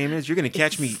whatever your name is. You're going to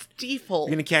catch me. Stifle.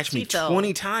 You're going to catch me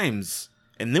 20 times.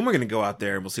 And then we're going to go out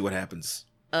there and we'll see what happens.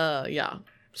 Yeah.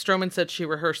 Stroman said she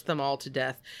rehearsed them all to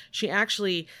death. She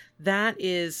actually, that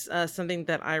is something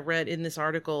that I read in this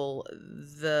article.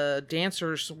 The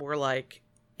dancers were like,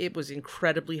 it was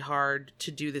incredibly hard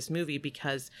to do this movie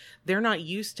because they're not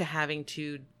used to having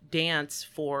to dance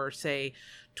for, say,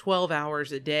 12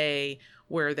 hours a day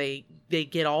where they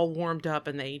get all warmed up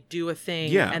and they do a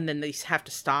thing and then they have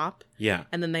to stop. Yeah.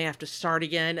 And then they have to start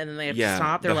again and then they have to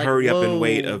stop. They're the like, hurry up and whoa,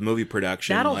 wait of movie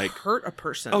production. That'll like, hurt a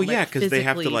person. Oh, like, yeah, because they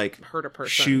have to like hurt a person.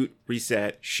 shoot,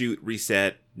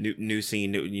 reset, new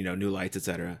scene, new lights,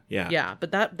 etc. Yeah. Yeah,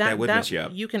 but that would mess you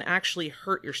up. You can actually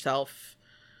hurt yourself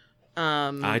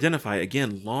I identify,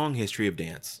 again, long history of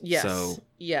dance. Yes. So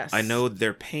yes. I know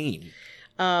their pain.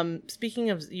 Speaking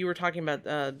of, you were talking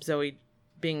about Zoe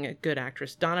being a good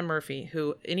actress. Donna Murphy,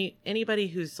 who anybody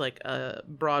who's like a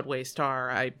Broadway star,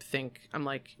 I think, I'm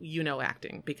like,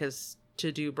 acting, because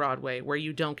to do Broadway where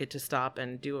you don't get to stop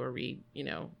and do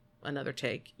another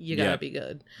take, you gotta be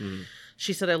good. Mm.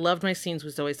 She said, I loved my scenes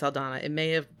with Zoe Saldana. It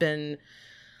may have been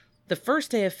the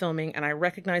first day of filming, and I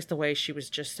recognized the way she was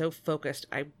just so focused.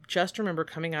 I just remember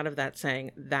coming out of that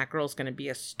saying, that girl's going to be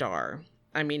a star.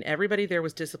 I mean, everybody there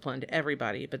was disciplined,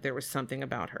 everybody, but there was something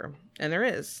about her. And there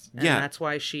is. And that's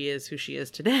why she is who she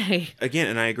is today. Again,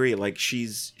 and I agree, like,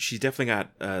 she's definitely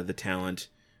got the talent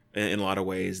in a lot of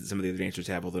ways that some of the other dancers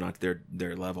have, although not to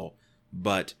their level.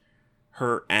 But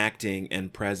her acting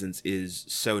and presence is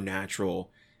so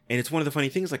natural. And it's one of the funny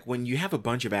things, like, when you have a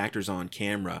bunch of actors on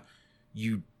camera,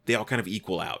 they all kind of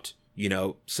equal out.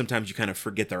 Sometimes you kind of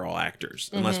forget they're all actors,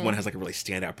 unless one has like a really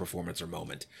standout performance or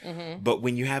moment. Mm-hmm. But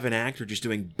when you have an actor just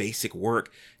doing basic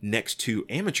work next to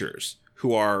amateurs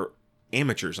who are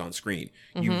amateurs on screen,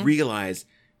 you realize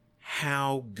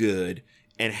how good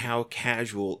and how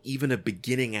casual even a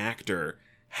beginning actor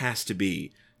has to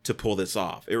be to pull this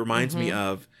off. It reminds me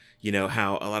of,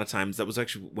 how a lot of times that was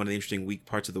actually one of the interesting weak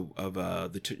parts of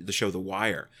the show The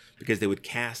Wire, because they would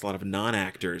cast a lot of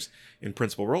non-actors in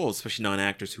principal roles, especially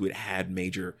non-actors who had had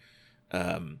major,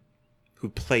 who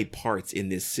played parts in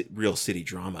this real city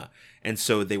drama. And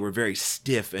so they were very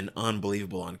stiff and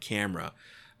unbelievable on camera.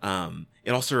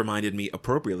 It also reminded me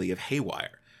appropriately of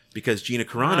Haywire, because Gina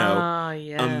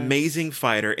Carano, amazing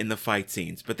fighter in the fight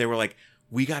scenes, but they were like,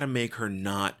 we got to make her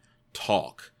not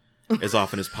talk as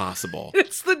often as possible.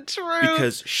 It's the truth.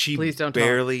 Because she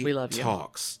barely We love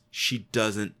talks. She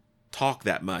doesn't talk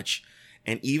that much.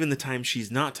 And even the time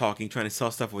she's not talking, trying to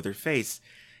sell stuff with her face,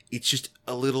 it's just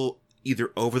a little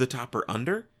either over the top or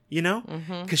under,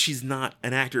 Because she's not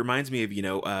an actor. It reminds me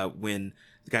of, when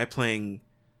the guy playing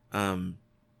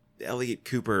Elliot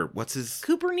Cooper, what's his?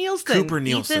 Cooper Nielsen.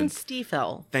 Ethan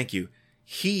Stiefel. Thank you.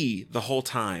 He, the whole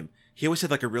time, he always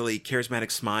had like a really charismatic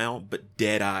smile, but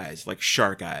dead eyes, like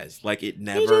shark eyes. Like it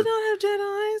never... He did not have dead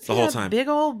eyes. The whole time. Big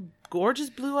old gorgeous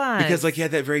blue eyes. Because like he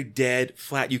had that very dead,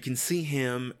 flat... You can see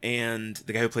him and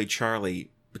the guy who played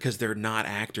Charlie, because they're not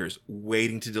actors,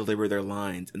 waiting to deliver their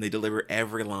lines. And they deliver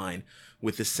every line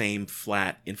with the same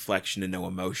flat inflection and no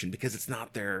emotion, because it's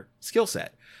not their skill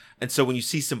set. And so when you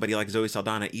see somebody like Zoe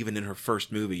Saldana, even in her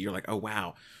first movie, you're like, oh,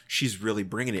 wow, she's really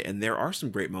bringing it. And there are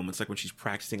some great moments, like when she's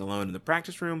practicing alone in the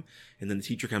practice room, and then the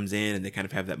teacher comes in and they kind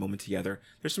of have that moment together.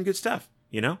 There's some good stuff,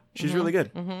 She's really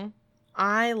good. Mm-hmm.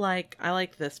 I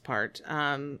like this part.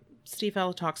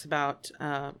 Stiefel talks about,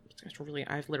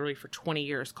 I've literally for 20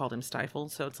 years called him Stifle,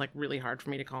 so it's like really hard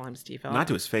for me to call him Stiefel. Not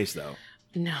to his face, though.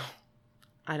 No.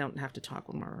 I don't have to talk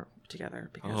when we're together.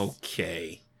 Because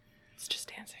okay. It's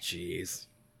just dancing. Jeez.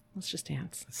 Let's just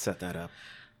dance. Let's set that up.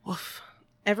 Oof.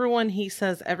 He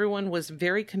says everyone was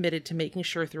very committed to making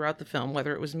sure throughout the film,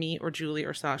 whether it was me or Julie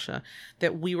or Sasha,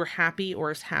 that we were happy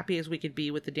or as happy as we could be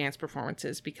with the dance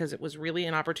performances, because it was really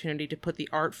an opportunity to put the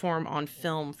art form on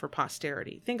film for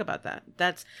posterity. Think about that.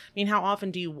 How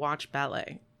often do you watch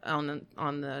ballet on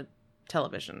the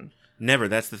television? Never.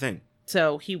 That's the thing.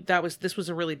 So this was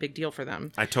a really big deal for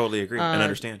them. I totally agree and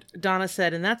understand. Donna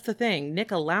said, and that's the thing,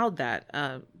 Nick allowed that,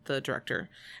 the director.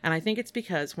 And I think it's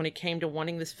because when it came to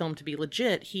wanting this film to be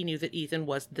legit, he knew that Ethan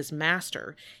was this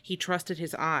master. He trusted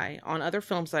his eye. On other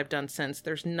films I've done since,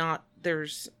 there's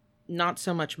not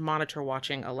so much monitor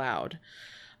watching allowed.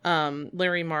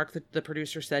 Larry Mark, the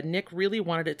producer, said, Nick really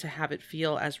wanted it to have it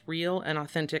feel as real and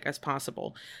authentic as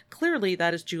possible. Clearly,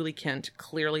 that is Julie Kent.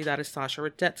 Clearly, that is Sasha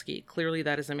Radetsky. Clearly,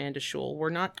 that is Amanda Schull.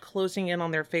 We're not closing in on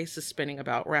their faces spinning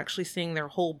about. We're actually seeing their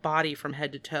whole body from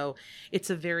head to toe. It's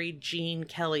a very Gene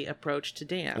Kelly approach to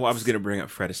dance. Well, I was going to bring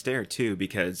up Fred Astaire, too,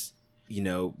 because,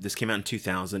 this came out in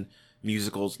 2000.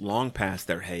 Musicals long past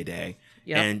their heyday.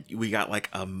 Yep. And we got like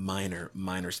a minor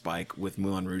spike with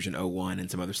Moulin Rouge in 2001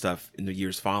 and some other stuff in the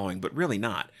years following, but really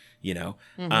not,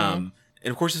 Mm-hmm. And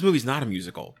of course, this movie's not a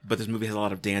musical, but this movie has a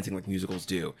lot of dancing like musicals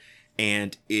do.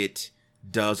 And it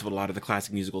does what a lot of the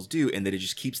classic musicals do, in that it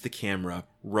just keeps the camera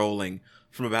rolling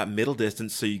from about middle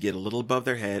distance, so you get a little above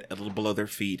their head, a little below their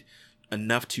feet,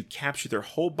 enough to capture their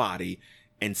whole body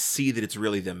and see that it's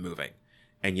really them moving.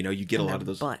 And, you get a lot of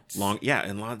those butts. And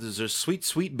a lot of those are sweet,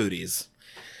 sweet booties.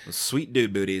 Those sweet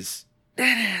dude booties.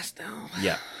 That ass, though.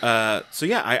 Yeah.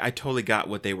 I totally got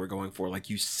what they were going for.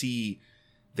 Like, you see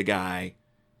the guy,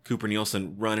 Cooper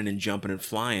Nielsen, running and jumping and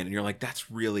flying, and you're like, that's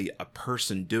really a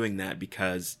person doing that,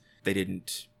 because they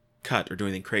didn't cut or do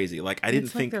anything crazy. Like, I didn't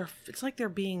think... It's like they're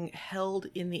being held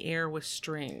in the air with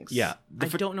strings. Yeah. I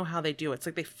don't know how they do it. It's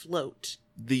like they float.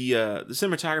 The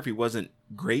cinematography wasn't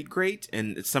great,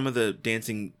 and some of the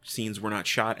dancing scenes were not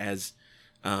shot as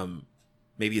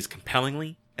maybe as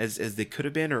compellingly as they could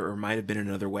have been, or might have been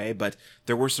another way. But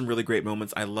there were some really great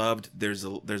moments. I loved there's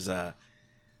a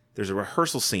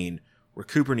rehearsal scene where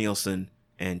Cooper Nielsen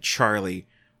and Charlie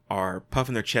are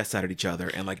puffing their chests out at each other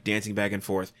and like dancing back and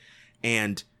forth,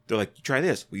 and they're like, "You try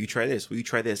this? Will you try this? Will you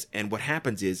try this?" And what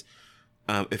happens is,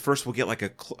 at first we'll get like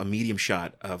a medium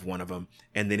shot of one of them,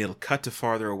 and then it'll cut to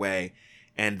farther away,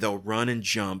 and they'll run and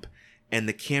jump, and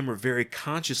the camera very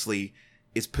consciously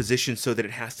is positioned so that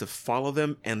it has to follow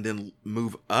them and then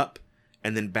move up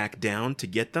and then back down to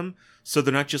get them. So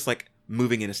they're not just like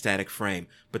moving in a static frame,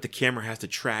 but the camera has to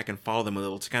track and follow them a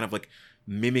little to kind of like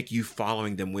mimic you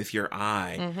following them with your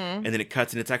eye. Mm-hmm. And then it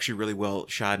cuts, and it's actually really well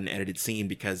shot and edited scene,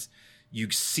 because you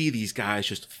see these guys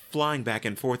just flying back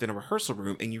and forth in a rehearsal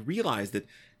room, and you realize that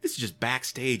this is just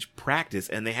backstage practice,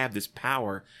 and they have this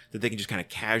power that they can just kind of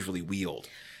casually wield.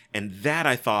 And that,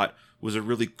 I thought, was a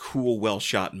really cool,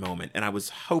 well-shot moment. And I was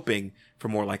hoping for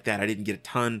more like that. I didn't get a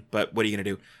ton, but what are you going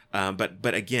to do?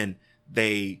 But again,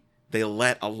 they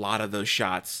let a lot of those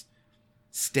shots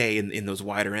stay in those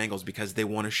wider angles, because they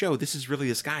want to show this is really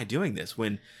this guy doing this.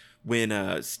 When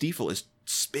Stiefel is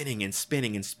spinning and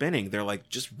spinning and spinning, they're like,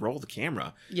 just roll the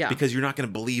camera. Yeah. Because you're not going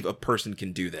to believe a person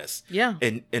can do this. Yeah.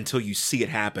 Until you see it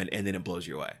happen, and then it blows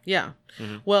you away. Yeah.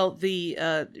 Mm-hmm. Well,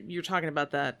 you're talking about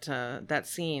that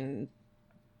scene.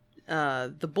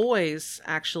 The boys,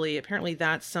 actually, apparently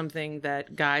that's something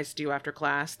that guys do after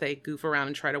class. They goof around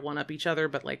and try to one-up each other,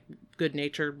 but like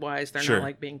good-natured wise, they're not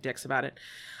like being dicks about it.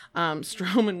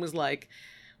 Strowman was like,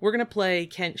 we're going to play,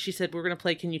 she said, we're going to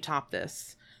play Can You Top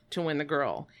This to win the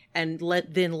girl, and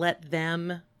let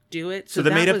them do it. So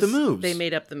they made up the moves. They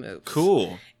made up the moves.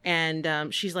 Cool.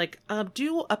 And she's like,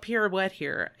 do a pirouette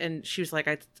here. And she was like,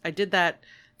 I did that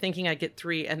thinking I'd get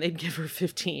 3 and they'd give her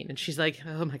 15. And she's like,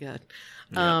 oh my God.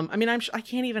 Yeah. I mean, I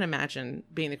can't even imagine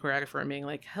being the choreographer and being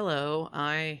like, hello,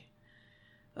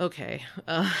 okay.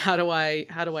 How do I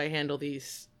handle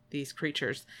these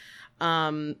creatures?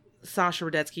 Sasha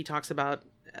Radetsky talks about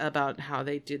how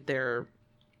they did their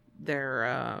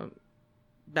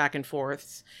back and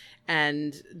forths,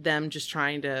 and them just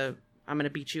trying to, I'm going to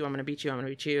beat you, I'm going to beat you, I'm going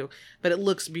to beat you. But it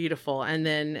looks beautiful. And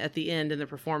then at the end in the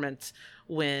performance,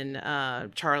 when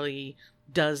Charlie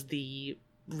does the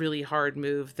really hard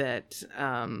move that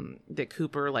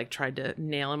Cooper like tried to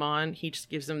nail him on, he just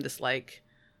gives him this like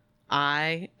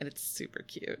eye, and it's super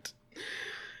cute.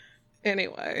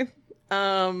 Anyway,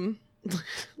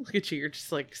 look at you, you're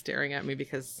just like staring at me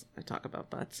because I talk about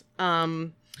butts.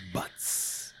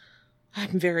 Butts.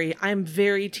 I'm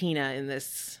very Tina in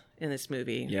this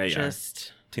movie. Yeah.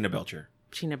 Just Tina Belcher.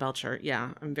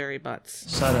 Yeah, I'm very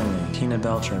butts. Suddenly, Tina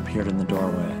Belcher appeared in the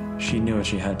doorway. She knew what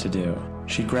she had to do.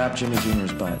 She grabbed Jimmy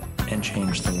Jr.'s butt and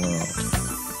changed the world.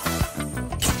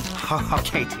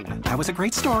 Okay, Tina, that was a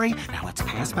great story. Now let's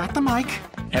pass back the mic.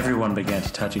 Everyone began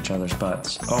to touch each other's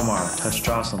butts. Omar touched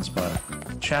Jocelyn's butt.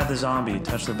 Chad the zombie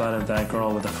touched the butt of that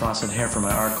girl with the frosted hair from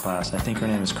my art class. I think her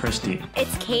name is Christy.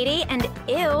 It's Katie, and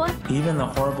ew. Even the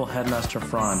horrible headmaster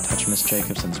Fran touched Miss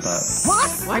Jacobson's butt.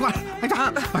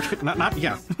 What? Not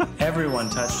yeah. Everyone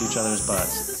touched each other's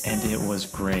butts, and it was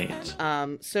great.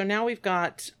 So now we've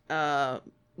got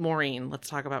Maureen. Let's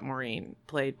talk about Maureen,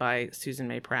 played by Susan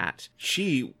May Pratt.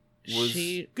 She was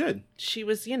good. She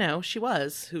was, she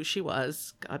was who she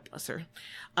was. God bless her.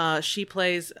 She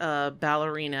plays a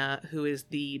ballerina who is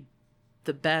the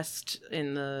best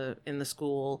in the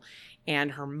school,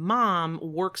 and her mom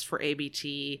works for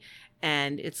ABT,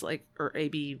 and it's like, or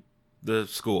AB, the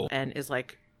school, and is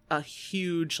like a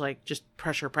huge like just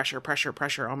pressure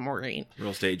on Maureen.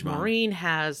 Real stage mom. Maureen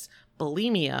has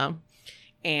bulimia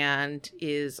and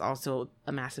is also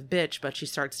a massive bitch, but she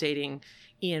starts dating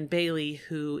Ian Bailey,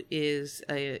 who is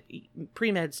a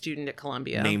pre-med student at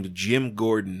Columbia. Named Jim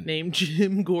Gordon.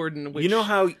 Which... You know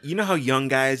how young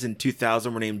guys in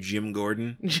 2000 were named Jim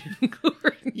Gordon? Jim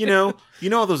Gordon. You know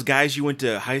all those guys you went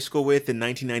to high school with in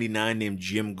 1999 named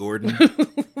Jim Gordon?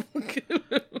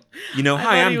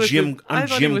 Hi, I'm Jim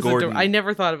Gordon. I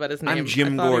never thought about his name. I'm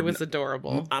Jim Gordon. Gordon. It was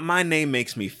adorable. My name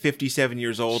makes me 57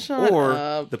 years old. Shut or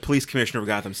up. The police commissioner of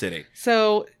Gotham City.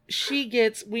 So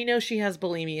we know she has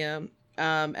bulimia.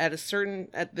 At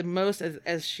the most,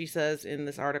 as she says in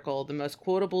this article, the most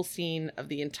quotable scene of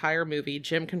the entire movie,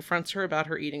 Jim confronts her about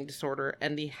her eating disorder,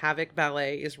 and the havoc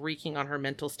ballet is wreaking on her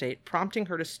mental state, prompting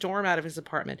her to storm out of his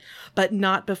apartment, but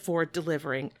not before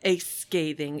delivering a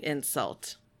scathing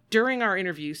insult During our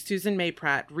interview, Susan May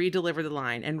Pratt re-delivered the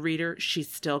line, and reader, she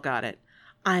still got it.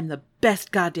 I'm the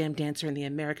best goddamn dancer in the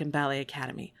American Ballet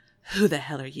Academy. Who the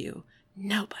hell are you?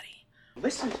 Nobody.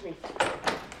 Listen to me.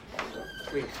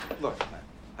 Please, look,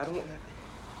 I don't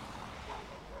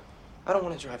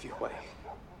want to drive you away.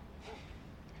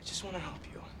 I just want to help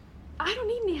you. I don't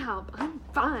need any help. I'm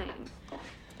fine.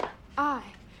 I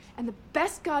am the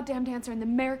best goddamn dancer in the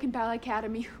American Ballet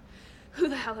Academy. Who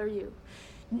the hell are you?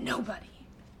 Nobody.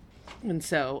 And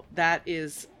so that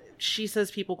is, she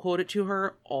says people quote it to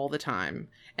her all the time.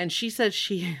 And she says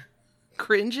she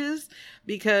cringes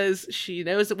because she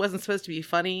knows it wasn't supposed to be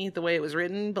funny the way it was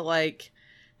written, but like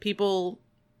people...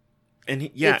 And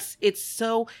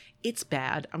it's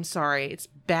bad. I'm sorry. It's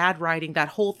bad writing. That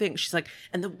whole thing. She's like,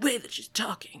 and the way that she's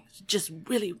talking is just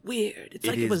really weird. It's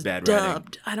like it was bad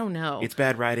dubbed. Writing. I don't know. It's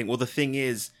bad writing. Well, the thing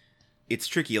is, it's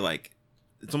tricky. Like,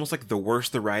 it's almost like the worse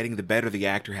the writing, the better the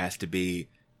actor has to be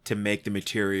to make the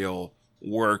material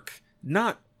work.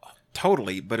 Not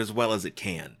totally, but as well as it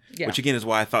can. Yeah. Which again is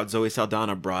why I thought Zoe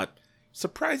Saldana brought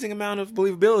surprising amount of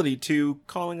believability to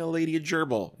calling a lady a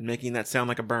gerbil and making that sound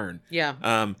like a burn.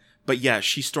 Yeah. But yeah,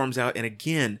 she storms out, and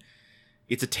again,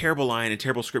 it's a terrible line, a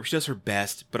terrible script. She does her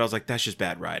best, but I was like, that's just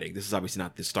bad writing. This is obviously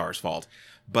not the star's fault.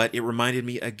 But it reminded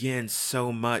me, again,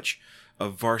 so much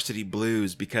of Varsity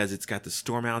Blues because it's got the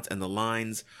storm outs and the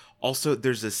lines. Also,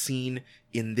 there's a scene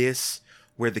in this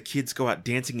where the kids go out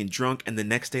dancing and drunk, and the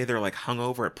next day they're like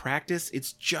hungover at practice.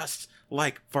 It's just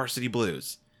like Varsity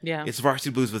Blues. Yeah. It's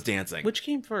Varsity Blues with dancing. Which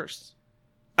came first?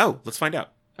 Oh, let's find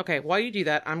out. Okay, while you do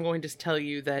that, I'm going to tell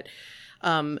you that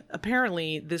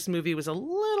apparently this movie was a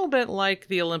little bit like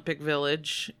the Olympic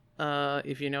Village,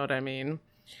 if you know what I mean.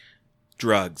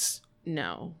 Drugs.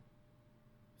 No.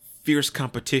 Fierce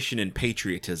competition and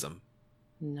patriotism.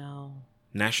 No.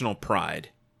 National pride.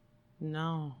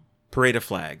 No. Parade of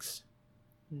flags.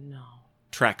 No.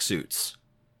 Tracksuits.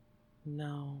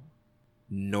 No.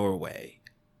 Norway.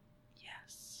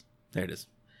 Yes. There it is.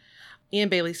 Ian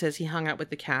Bailey says he hung out with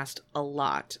the cast a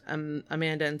lot.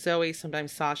 Amanda and Zoe,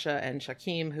 sometimes Sasha and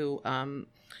Shaquem, who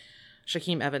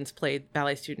Shaquem Evans played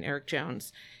ballet student Eric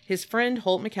Jones. His friend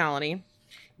Holt McCallany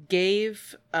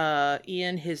gave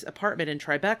Ian his apartment in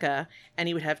Tribeca, and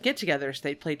he would have get-togethers.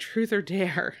 They'd play Truth or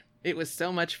Dare. It was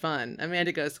so much fun.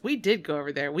 Amanda goes, we did go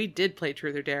over there. We did play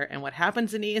Truth or Dare. And what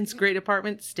happens in Ian's great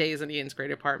apartment stays in Ian's great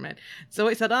apartment.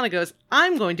 Zoe Saldana goes,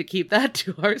 I'm going to keep that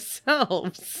to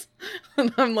ourselves.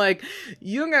 And I'm like,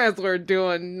 you guys were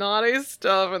doing naughty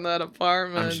stuff in that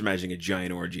apartment. I'm just imagining a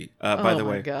giant orgy. By the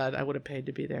way. Oh my God, I would have paid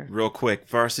to be there. Real quick,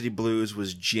 Varsity Blues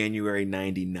was January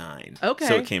 99. Okay.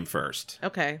 So it came first.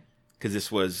 Okay. Because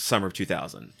this was summer of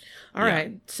 2000. All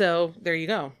right, so there you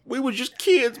go. We were just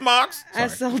kids, Mox.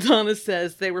 As Saldana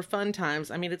says, they were fun times.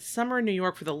 I mean, it's summer in New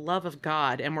York for the love of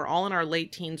God, and we're all in our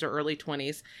late teens or early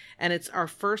 20s, and it's our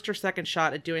first or second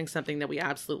shot at doing something that we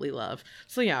absolutely love.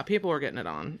 So yeah, people were getting it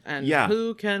on, and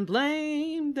who can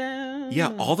blame them?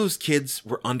 Yeah, all those kids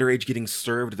were underage getting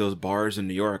served at those bars in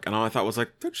New York, and all I thought was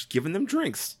like, they're just giving them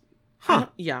drinks. Huh.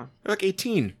 Yeah. They're like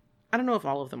 18. I don't know if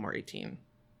all of them were 18.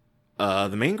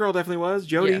 The main girl definitely was,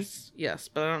 Jody. Yes,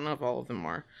 but I don't know if all of them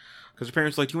are. Because her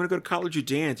parents were like, do you want to go to college or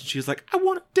dance? And she was like, I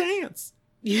want to dance.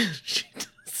 Yeah, she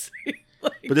does.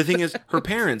 But the thing is, her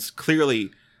parents, clearly,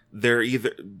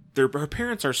 her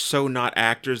parents are so not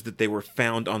actors that they were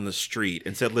found on the street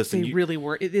and said, listen. They really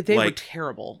were. They were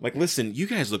terrible. Like, listen, you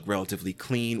guys look relatively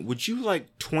clean. Would you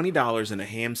like $20 and a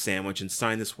ham sandwich and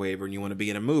sign this waiver and you want to be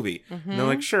in a movie? Mm-hmm. And they're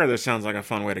like, sure, this sounds like a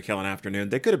fun way to kill an afternoon.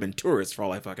 They could have been tourists for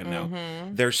all I fucking know.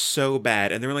 Mm-hmm. They're so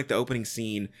bad. And they're in like the opening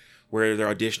scene where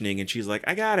they're auditioning and she's like,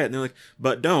 I got it. And they're like,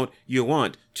 but don't you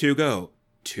want to go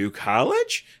to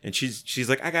college? And she's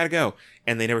like, I gotta go.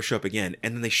 And they never show up again.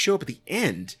 And then they show up at the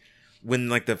end when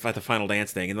like at the final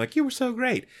dance thing and like, you were so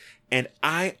great. And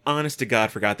I honest to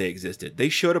God forgot they existed. They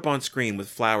showed up on screen with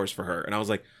flowers for her. And I was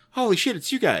like, holy shit,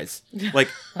 it's you guys. Like,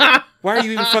 why are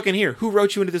you even fucking here? Who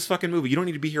wrote you into this fucking movie? You don't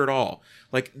need to be here at all.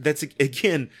 Like, that's,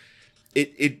 again,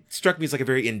 it struck me as like a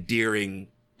very endearing,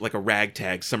 like a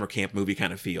ragtag summer camp movie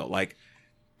kind of feel. Like,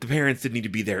 the parents didn't need to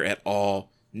be there at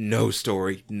all. No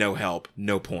story, no help,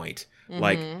 no point. Mm-hmm.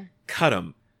 Like, cut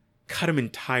them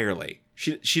entirely.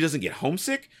 She doesn't get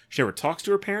homesick. She never talks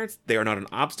to her parents. They are not an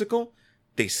obstacle.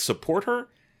 They support her.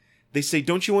 They say,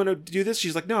 don't you want to do this?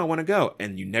 She's like, no, I want to go.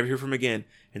 And you never hear from them again.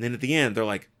 And then at the end, they're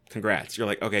like, congrats. You're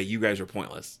like, okay, you guys are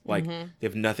pointless. Like, they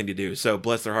have nothing to do. So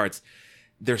bless their hearts.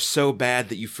 They're so bad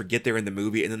that you forget they're in the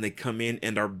movie and then they come in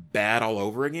and are bad all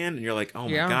over again. And you're like, oh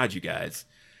my God, you guys.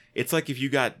 It's like if you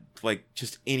got like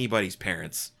just anybody's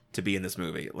parents to be in this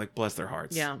movie. Like, bless their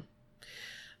hearts. Yeah.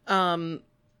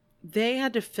 They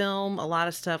had to film a lot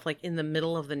of stuff like in the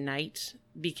middle of the night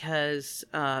because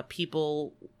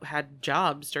people had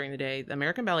jobs during the day. The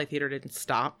American Ballet Theater didn't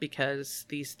stop because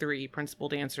these 3 principal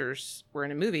dancers were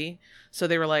in a movie. So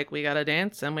they were like, we got to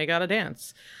dance and we got to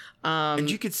dance.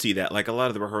 And you could see that. Like a lot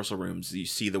of the rehearsal rooms, you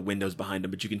see the windows behind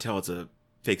them, but you can tell it's a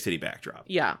fake city backdrop.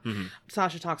 Yeah. Mm-hmm.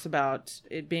 Sasha talks about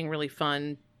it being really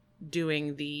fun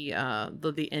doing the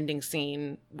ending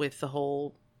scene with the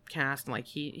whole cast, and like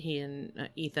he and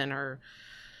Ethan are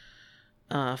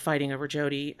fighting over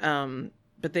Jody,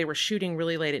 but they were shooting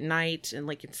really late at night in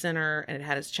Lincoln Center, and it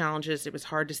had its challenges. It was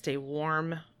hard to stay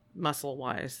warm muscle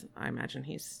wise. I imagine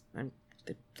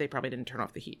they probably didn't turn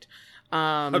off the heat.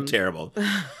 Oh, terrible.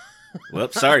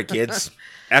 Well, sorry kids,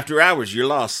 after hours your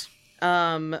loss.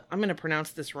 I'm gonna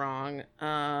pronounce this wrong.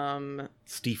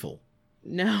 Stiefel.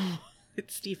 No,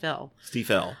 it's Stiefel.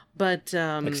 Stiefel. But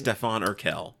like Stefan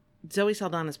Urkel. Zoe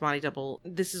Saldana's body double.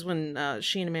 This is when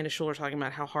she and Amanda Schuller are talking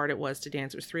about how hard it was to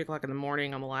dance. It was 3:00 in the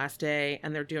morning on the last day,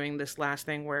 and they're doing this last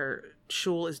thing where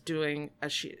Schull is doing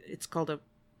it's called a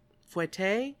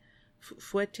fouette.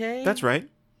 Fouette. That's right.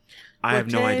 I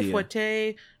have no idea.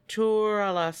 Fouette, tour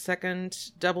à la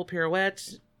second, double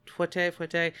pirouette,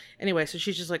 fouette. Anyway, so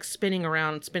she's just like spinning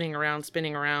around,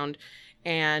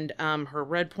 and her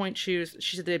red point shoes.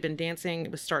 She said they'd been dancing.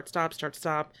 It was start stop.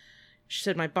 She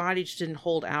said, my body just didn't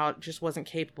hold out, just wasn't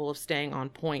capable of staying on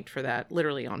point for that,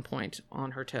 literally on point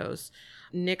on her toes.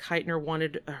 Nick Heitner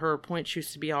wanted her point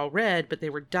shoes to be all red, but they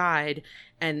were dyed,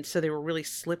 and so they were really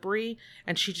slippery,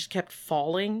 and she just kept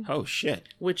falling. Oh, shit.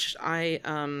 Which I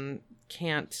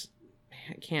can't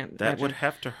That imagine. would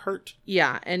have to hurt.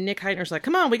 Yeah, and Nick Heitner's like,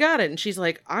 come on, we got it. And she's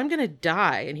like, I'm going to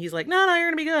die. And he's like, no,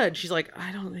 you're going to be good. She's like,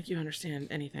 I don't think you understand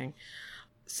anything.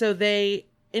 So they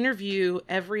interview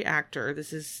every actor.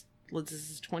 This is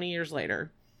 20 years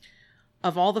later.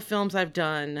 Of all the films I've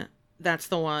done, that's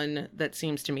the one that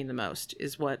seems to mean the most,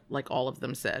 is what like all of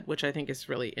them said, which I think is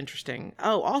really interesting.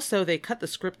 Oh, also they cut the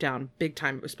script down big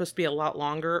time. It was supposed to be a lot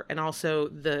longer, and also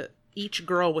each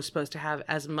girl was supposed to have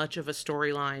as much of a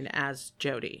storyline as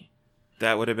Jody.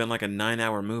 That would have been like a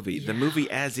 9-hour movie. Yeah. The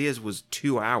movie as is was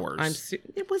 2 hours.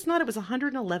 It was not. It was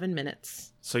 111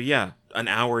 minutes. So yeah, 1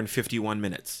 hour and 51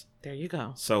 minutes. There you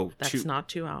go. So that's not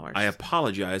 2 hours. I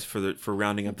apologize for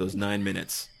rounding up those 9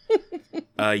 minutes.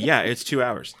 Yeah, it's 2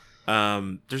 hours.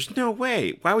 There's no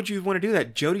way. Why would you want to do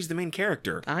that? Jody's the main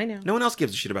character. I know. No one else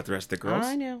gives a shit about the rest of the girls.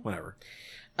 I know. Whatever.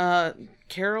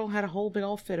 Carol had a whole big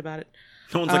old fit about it.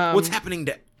 No one's like, what's happening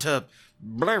to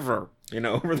Blaver?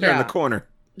 Over there in the corner.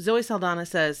 Zoe Saldana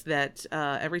says that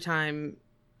every time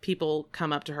people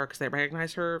come up to her because they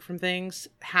recognize her from things,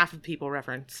 half of people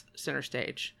reference Center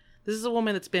Stage. This is a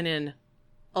woman that's been in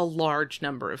a large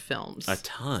number of films. A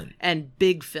ton. And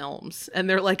big films. And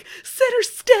they're like, Center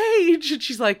Stage! And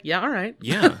she's like, yeah, all right.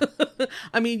 Yeah.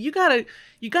 I mean, you gotta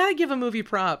give a movie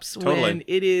props when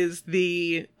it is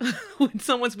when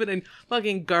someone's been in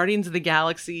fucking Guardians of the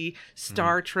Galaxy,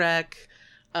 Star Trek.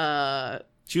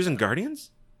 She was in Guardians?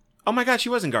 Oh my God, she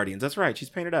was in Guardians. That's right. She's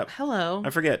painted up. Hello.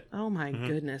 I forget. Oh my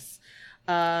goodness.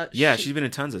 She's been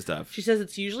in tons of stuff. She says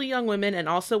it's usually young women and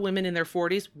also women in their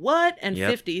 40s, and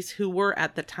 50s who were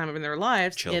at the time of their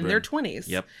lives in their 20s.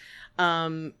 Yep.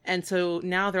 And so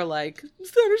now they're like,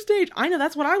 Center Stage. I know,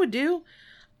 that's what I would do.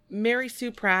 Mary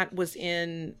Sue Pratt was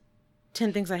in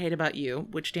 10 Things I Hate About You,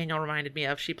 which Danielle reminded me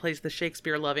of. She plays the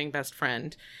Shakespeare-loving best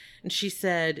friend. And she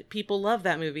said, people love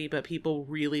that movie, but people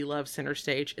really love Center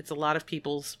Stage. It's a lot of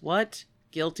people's,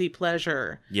 guilty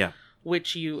pleasure. Yeah.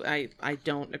 Which I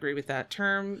don't agree with that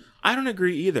term. I don't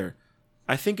agree either.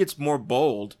 I think it's more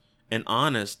bold and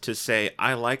honest to say,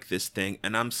 I like this thing,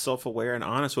 and I'm self-aware and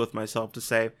honest with myself to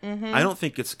say, I don't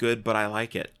think it's good, but I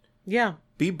like it. Yeah.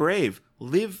 Be brave.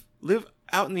 Live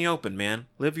out in the open, man.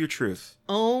 Live your truth.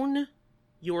 Own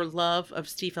your love of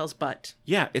Stiefel's butt.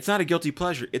 Yeah, it's not a guilty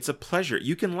pleasure. It's a pleasure.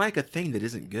 You can like a thing that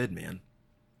isn't good, man.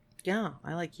 Yeah,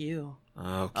 I like you.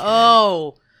 Okay.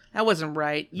 Oh, that wasn't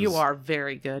right. You are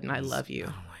very good, and I love you. I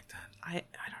don't like that. I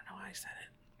don't know why I said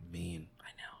it. Mean. I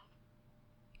know.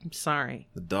 I'm sorry.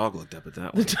 The dog looked up at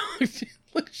that one.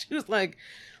 She was like,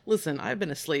 listen, I've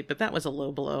been asleep, but that was a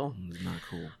low blow. It's not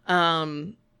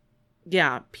cool.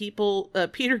 Yeah, people.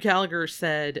 Peter Gallagher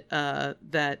said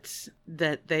that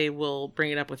they will bring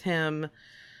it up with him.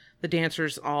 The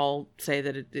dancers all say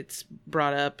that it's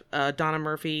brought up. Donna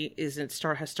Murphy has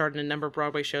starred in a number of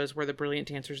Broadway shows where the brilliant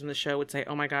dancers in the show would say,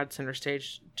 "Oh my God, Center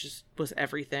Stage just was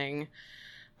everything."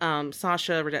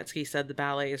 Sasha Radetsky said the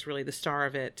ballet is really the star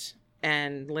of it,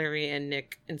 and Larry and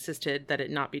Nick insisted that it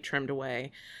not be trimmed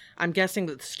away. I'm guessing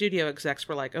that the studio execs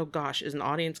were like, "Oh gosh, is an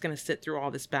audience going to sit through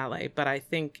all this ballet?" But I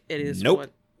think it is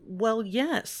Well,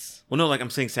 yes. Well, no, like I'm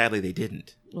saying, sadly, they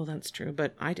didn't. Well, that's true,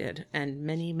 but I did, and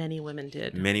many, many women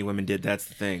did. Many women did. That's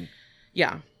the thing.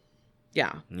 Yeah.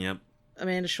 Yeah. Yep.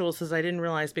 Amanda Schul says, I didn't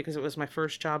realize because it was my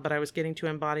first job, but I was getting to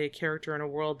embody a character in a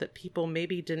world that people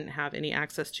maybe didn't have any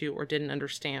access to or didn't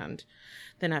understand.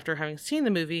 Then after having seen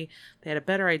the movie, they had a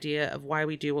better idea of why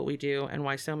we do what we do and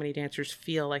why so many dancers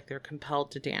feel like they're compelled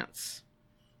to dance.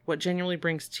 What genuinely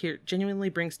brings tears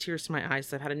to my eyes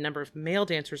is I've had a number of male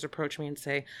dancers approach me and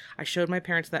say, I showed my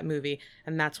parents that movie,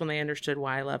 and that's when they understood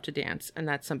why I love to dance, and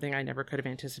that's something I never could have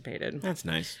anticipated. That's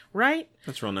nice. Right?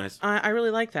 That's real nice. I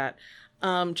really like that.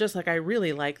 Just like I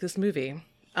really like this movie.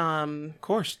 Of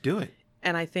course, do it.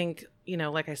 And I think,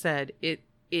 like I said, it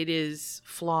is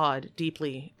flawed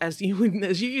deeply. As you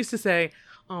used to say,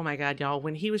 oh my God, y'all,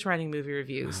 when he was writing movie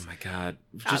reviews. Oh my God.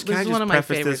 This Can I is just one of my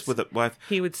preface favorites. this with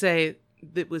He would say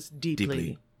it was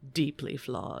deeply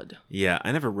flawed. Yeah,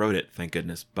 I never wrote it, thank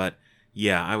goodness. But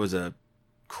yeah, I was a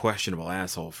questionable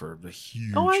assoul for the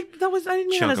huge. Oh, I didn't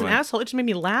mean that as an it. asshole. It just made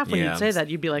me laugh when Yeah, you'd say that.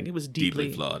 You'd be like, it was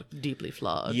deeply flawed. Deeply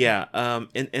flawed. Yeah,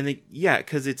 yeah,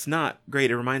 because it's not great.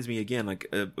 It reminds me again, like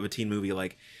of a teen movie.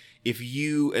 Like if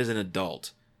you, as an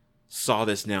adult, saw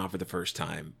this now for the first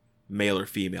time, male or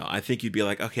female, I think you'd be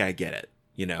like, okay, I get it,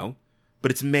 But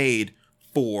it's made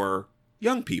for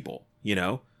young people,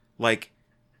 Like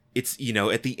it's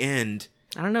at the end.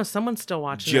 I don't know. Someone's still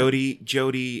watching.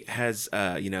 Jodie has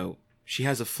she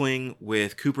has a fling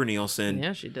with Cooper Nielsen.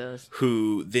 Yeah, she does.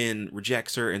 Who then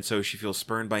rejects her, and so she feels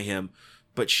spurned by him.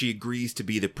 But she agrees to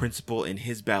be the principal in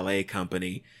his ballet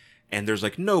company, and there's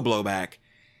like no blowback.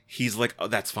 He's like, oh,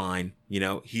 that's fine.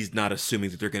 He's not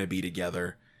assuming that they're going to be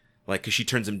together. Like, because she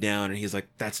turns him down, and he's like,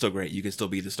 that's still great. You can still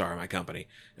be the star of my company.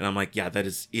 And I'm like, yeah,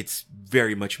 it's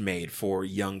very much made for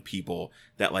young people,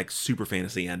 that like super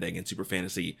fantasy ending and super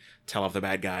fantasy tell off the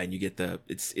bad guy, and you get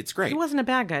it's great. He wasn't a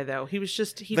bad guy, though. He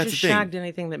just shagged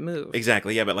anything that moved.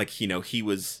 Exactly, yeah, but like, he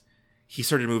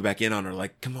started to move back in on her,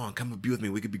 like, come be with me.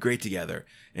 We could be great together.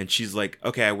 And she's like,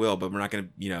 okay, I will, but we're not going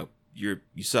to, you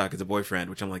suck as a boyfriend,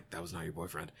 which I'm like, that was not your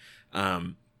boyfriend.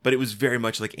 But it was very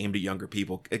much like aimed at younger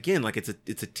people. Again, like it's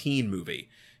a teen movie,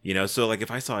 So like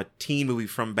if I saw a teen movie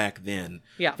from back then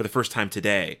for the first time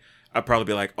today, I'd probably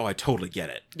be like, oh, I totally get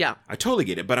it. Yeah. I totally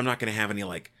get it. But I'm not going to have any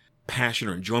like passion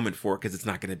or enjoyment for it because it's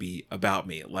not going to be about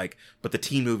me. Like, but the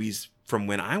teen movies from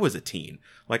when I was a teen,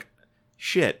 like,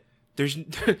 shit, there's,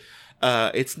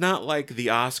 it's not like the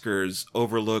Oscars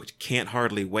overlooked Can't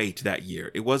Hardly Wait that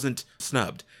year. It wasn't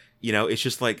snubbed. It's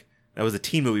just like, that was a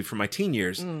teen movie from my teen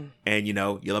years. And, you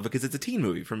love it because it's a teen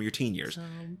movie from your teen years.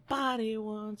 Somebody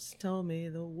once told me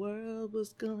the world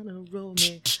was gonna roll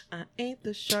me. I ain't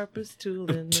the sharpest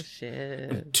tool in the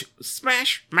shed.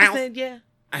 Smash mouth. I said, yeah.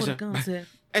 What a gun said.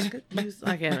 I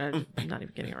can't. I'm not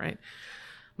even getting it right.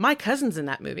 My cousin's in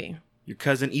that movie. Your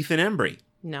cousin Ethan Embry.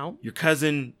 No. Your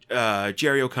cousin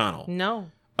Jerry O'Connell. No.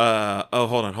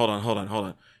 Hold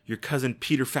on. Your cousin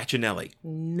Peter Facinelli.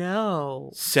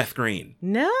 No. Seth Green.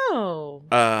 No.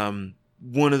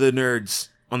 One of the nerds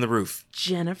on the roof.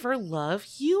 Jennifer Love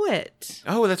Hewitt.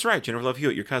 Oh, that's right. Jennifer Love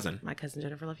Hewitt, your cousin. My cousin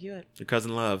Jennifer Love Hewitt. Your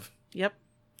cousin Love. Yep.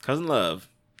 Cousin Love.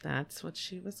 That's what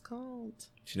she was called.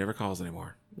 She never calls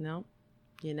anymore. Nope.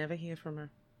 You never hear from her.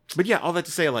 But yeah, all that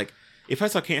to say, like, if I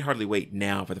saw Can't Hardly Wait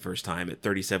now for the first time at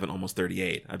 37, almost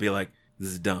 38, I'd be like, this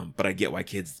is dumb, but I get why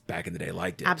kids back in the day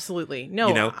liked it. Absolutely.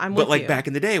 No, I'm with But like you. back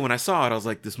in the day when I saw it, I was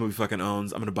like, this movie fucking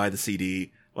owns. I'm going to buy the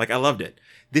CD. Like, I loved it.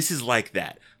 This is like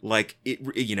that. Like,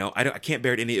 I can't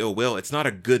bear it any ill will. It's not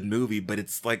a good movie, but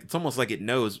it's almost like it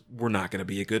knows we're not going to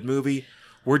be a good movie.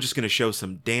 We're just going to show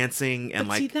some dancing and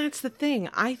but see, that's the thing.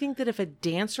 I think that if a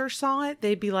dancer saw it,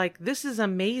 they'd be like, this is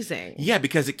amazing. Yeah,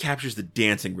 because it captures the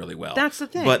dancing really well. That's the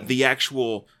thing. But the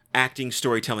actual acting,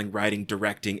 storytelling, writing,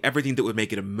 directing, everything that would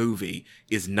make it a movie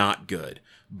is not good.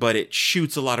 But it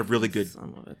shoots a lot of really good.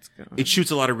 Some of it's good. It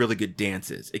shoots a lot of really good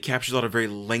dances. It captures a lot of very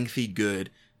lengthy, good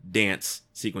dance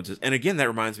sequences. And again, that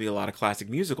reminds me of a lot of classic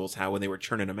musicals, how when they were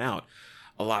churning them out,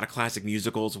 a lot of classic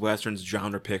musicals, westerns,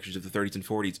 genre pictures of the 30s and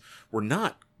 40s were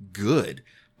not good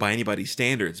by anybody's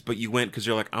standards. But you went because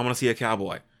you're like, I want to see a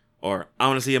cowboy, or I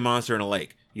want to see a monster in a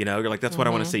lake. You're like, that's what I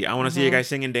want to see. I want to see a guy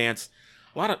sing and dance.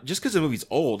 Just because the movie's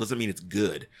old doesn't mean it's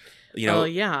good. Oh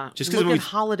yeah. Just look because at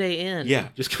Holiday Inn. Yeah,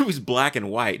 just because it was black and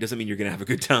white doesn't mean you're gonna have a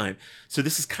good time. So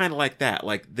this is kind of like that.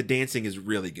 Like the dancing is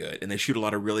really good, and they shoot a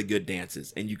lot of really good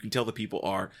dances, and you can tell the people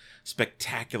are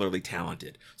spectacularly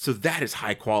talented. So that is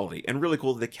high quality and really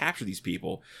cool that they capture these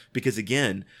people. Because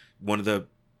again, one of the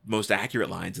most accurate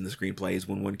lines in the screenplay is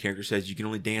when one character says you can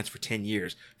only dance for 10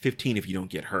 years, 15 if you don't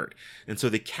get hurt. And so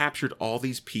they captured all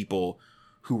these people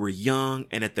who were young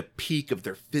and at the peak of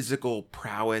their physical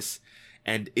prowess.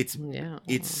 And it's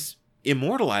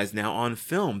immortalized now on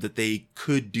film that they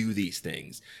could do these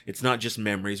things. It's not just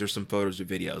memories or some photos or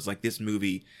videos. Like, this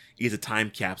movie is a time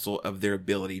capsule of their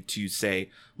ability to say,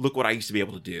 look what I used to be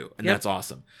able to do. And that's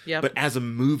awesome. Yep. But as a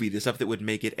movie, the stuff that would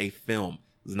make it a film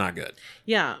is not good.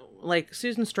 Yeah. Like,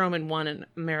 Susan Stroman won an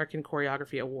American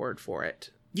Choreography Award for it.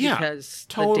 Yeah. Because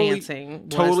totally, the dancing was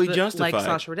totally justified. Like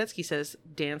Sasha Radetsky says,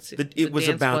 it was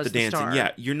about the dancing. Star.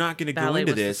 Yeah. You're not going to go Ballet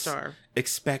into was the this star.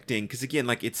 expecting, because again,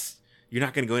 like, you're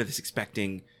not going to go into this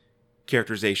expecting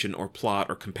characterization or plot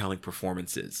or compelling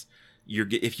performances.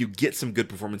 If you get some good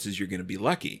performances, you're going to be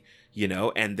lucky, you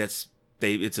know, and it's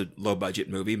a low budget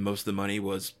movie. Most of the money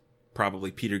was probably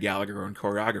Peter Gallagher and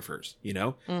choreographers, you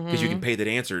know, because you can pay the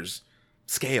dancers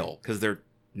scale because they're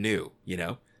new, you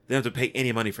know, they don't have to pay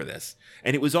any money for this.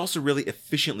 And it was also really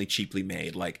efficiently, cheaply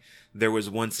made. Like, there was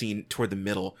one scene toward the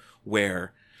middle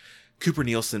where Cooper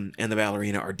Nielsen and the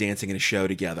ballerina are dancing in a show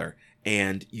together,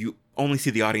 and you only see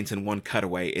the audience in one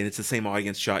cutaway, and it's the same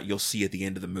audience shot you'll see at the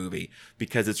end of the movie,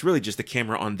 because it's really just the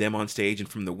camera on them on stage and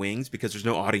from the wings, because there's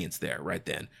no audience there right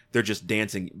then. They're just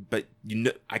dancing, but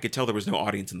I could tell there was no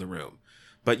audience in the room.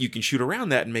 But you can shoot around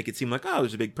that and make it seem like, oh,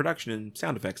 there's a big production and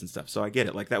sound effects and stuff. So I get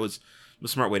it. Like, that was a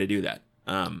smart way to do that.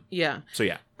 Yeah. So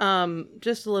yeah.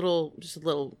 Just a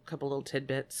couple little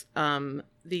tidbits.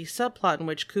 The subplot in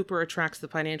which Cooper attracts the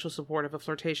financial support of a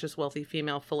flirtatious, wealthy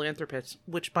female philanthropist,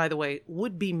 which, by the way,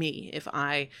 would be me if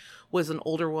I was an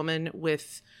older woman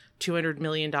with $200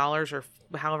 million or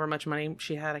however much money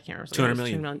she had. I can't remember.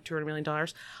 $200 million.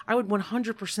 I would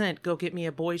 100% go get me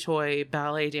a boy toy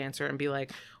ballet dancer and be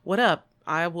like, what up?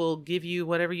 I will give you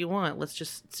whatever you want. Let's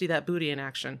just see that booty in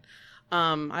action.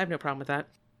 I have no problem with that.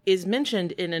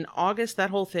 That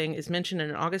whole thing is mentioned in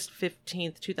an August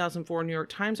 15th, 2004 New York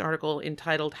Times article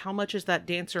entitled "How Much Is That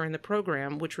Dancer in the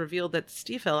Program?" which revealed that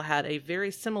Stiefel had a very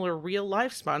similar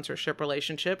real-life sponsorship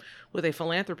relationship with a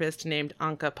philanthropist named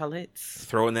Anka Palitz.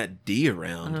 Throwing that D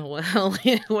around. Oh,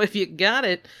 well, if you got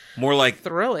it,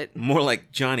 throw it. More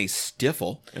like Johnny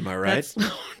Stiffel, am I right?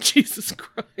 Jesus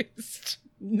Christ.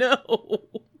 No.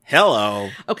 Hello.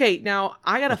 Okay, now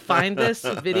I gotta find this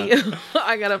video.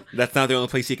 That's not the only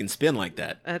place you can spin like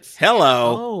that.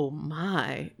 Hello. Oh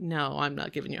my. No, I'm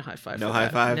not giving you a high five. No high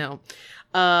five? No.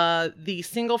 The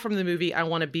single from the movie "I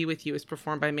Want to Be With You" is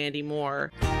performed by Mandy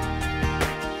Moore.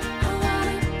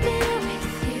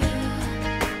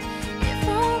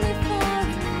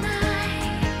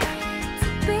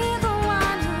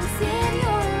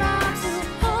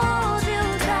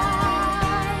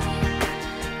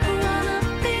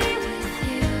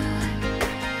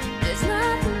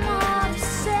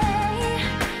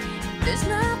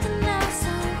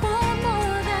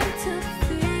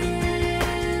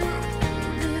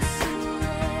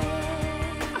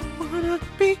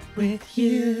 With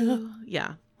you.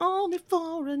 Yeah. Only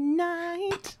for a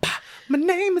night. My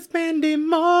name is Mandy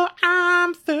Moore.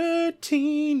 I'm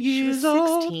 13 years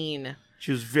old. 16.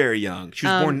 She was very young. She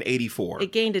was born in 84.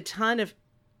 It gained a ton of...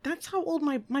 That's how old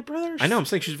my brother... I know. I'm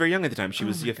saying she was very young at the time. She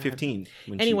was 15.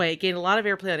 Anyway, it gained a lot of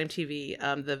airplay on MTV.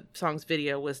 The song's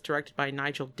video was directed by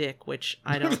Nigel Dick, which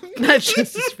I don't... That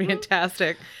just is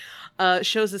fantastic.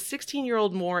 Shows a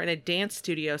 16-year-old Moore in a dance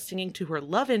studio singing to her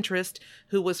love interest,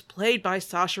 who was played by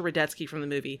Sasha Radetsky from the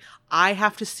movie. I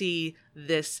have to see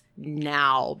this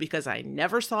now because I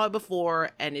never saw it before,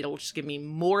 and it'll just give me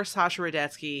more Sasha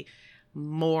Radetsky,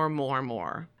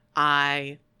 more.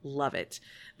 I love it.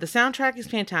 The soundtrack is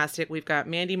fantastic. We've got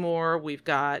Mandy Moore. We've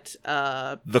got...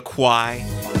 The Quai.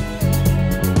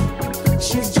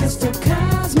 She's just a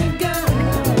cosmic girl.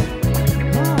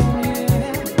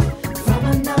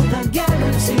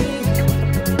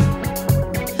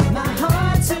 My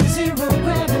heart's in zero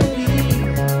gravity.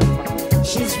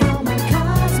 She's from a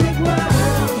cosmic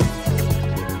world.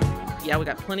 Yeah, we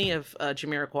got plenty of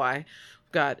Jamiroquai.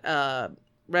 We've got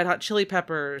Red Hot Chili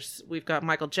Peppers. We've got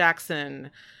Michael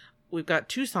Jackson. We've got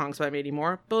 2 songs by Mandy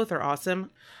Moore. Both are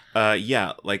awesome.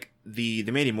 Yeah, like the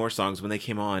Mandy Moore songs, when they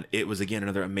came on, it was again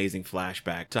another amazing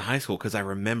flashback to high school, because I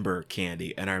remember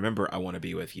Candy and I remember I Want to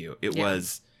Be With You. It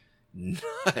was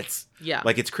nuts. Yeah.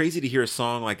 Like, it's crazy to hear a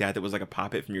song like that was like a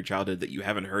pop hit from your childhood that you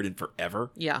haven't heard in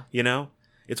forever. Yeah. You know?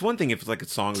 It's one thing if it's like a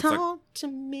song that's Talk to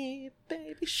me,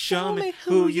 baby. Show me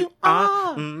who you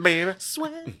are. Baby.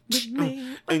 Sweat with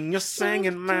me. And you're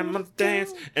singing Mama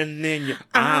Dance. And then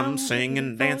I'm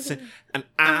singing, dancing. And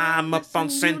I'm up on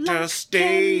center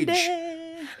stage.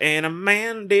 And I'm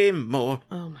Mandy Moore.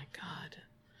 Oh my God.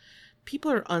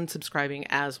 People are unsubscribing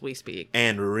as we speak.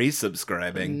 And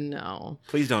resubscribing. No.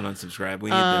 Please don't unsubscribe. We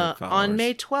need the followers. On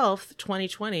May 12th,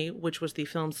 2020, which was the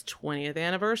film's 20th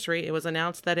anniversary, it was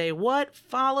announced that a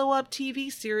follow-up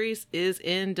TV series is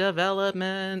in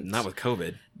development. Not with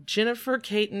COVID. Jennifer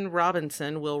Caton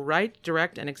Robinson will write,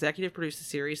 direct, and executive produce the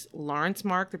series. Lawrence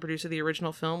Mark, the producer of the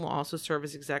original film, will also serve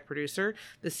as exec producer.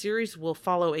 The series will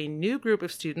follow a new group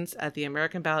of students at the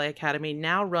American Ballet Academy,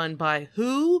 now run by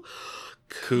who?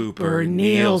 Cooper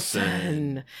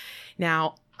Nielsen.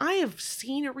 Now, I have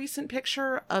seen a recent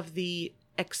picture of the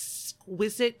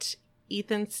exquisite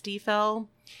Ethan Stiefel,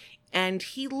 and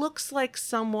he looks like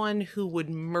someone who would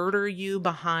murder you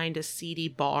behind a seedy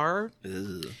bar.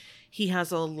 Ugh. He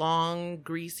has a long,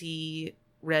 greasy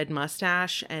red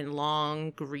mustache and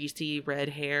long, greasy red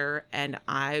hair, and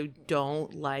I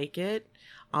don't like it.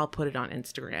 I'll put it on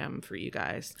Instagram for you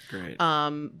guys. Great.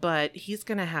 But he's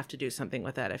going to have to do something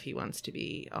with that if he wants to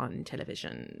be on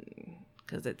television,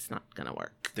 because it's not going to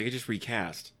work. They could just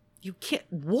recast. You can't.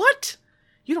 What?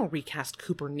 You don't recast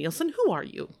Cooper Nielsen. Who are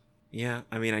you? Yeah,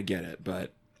 I mean, I get it,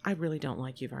 but... I really don't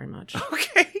like you very much.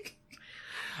 Okay.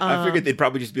 I figured they'd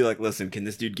probably just be like, listen, can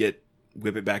this dude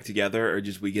whip it back together, or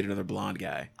just we get another blonde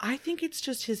guy? I think it's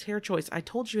just his hair choice. I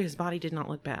told you his body did not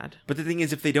look bad. But the thing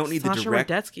is, if they don't need Sasha the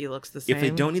director... Radetsky looks the same. If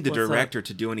they don't need the What's director up?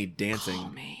 to do any dancing... Call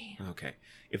me. Okay.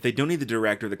 If they don't need the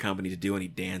director of the company to do any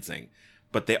dancing,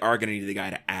 but they are going to need the guy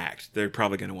to act, they're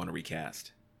probably going to want to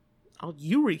recast. Oh,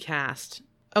 you recast.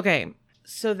 Okay,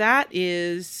 so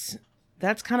that's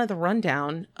kind of the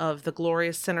rundown of the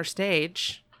glorious center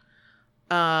stage.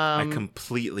 I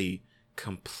completely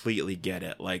get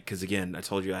it. Like, because again, I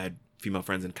told you I had female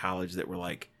friends in college that were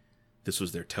like, this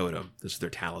was their totem. This was their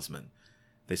talisman.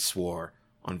 They swore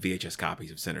on VHS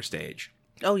copies of Center Stage.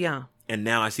 Oh, yeah. And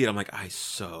now I see it. I'm like, I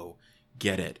so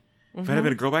get it. If I had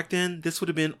been a girl back then, this would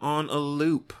have been on a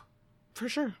loop. For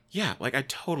sure. Yeah, like I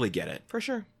totally get it. For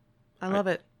sure. I love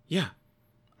it. Yeah.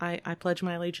 I pledge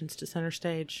my allegiance to Center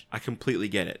Stage. I completely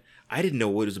get it. I didn't know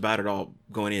what it was about at all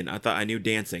going in. I thought I knew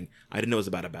dancing. I didn't know it was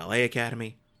about a ballet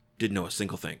academy. Didn't know a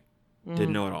single thing.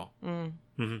 Didn't know at all. So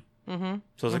I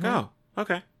was like, oh,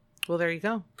 okay. Well, there you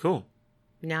go. Cool.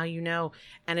 Now you know.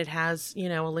 And it has,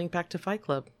 a link back to Fight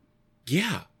Club.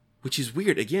 Yeah. Which is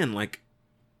weird. Again, like,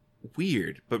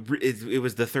 weird. But it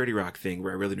was the 30 Rock thing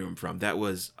where I really knew him from. That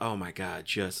was, oh my God,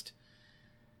 just...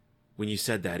 When you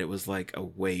said that, it was like a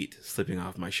weight slipping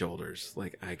off my shoulders.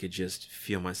 Like, I could just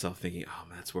feel myself thinking, oh,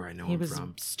 that's where I know him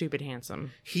from. He's stupid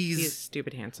handsome. He's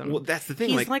stupid handsome. Well, that's the thing.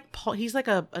 He's like Paul. He's like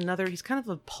he's kind of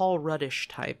a Paul Ruddish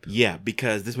type. Yeah,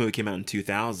 because this movie came out in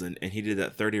 2000, and he did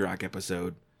that 30 Rock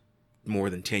episode more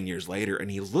than 10 years later,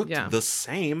 and he looked the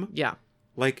same. Yeah.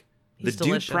 Like, He's the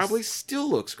delicious. dude probably still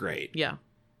looks great. Yeah.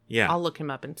 Yeah. I'll look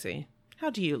him up and see. How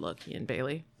do you look, Ian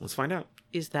Bailey? Let's find out.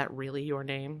 Is that really your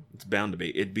name? It's bound to be.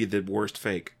 It'd be the worst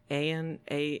fake. It's,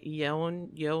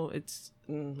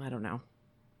 I don't know.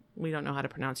 We don't know how to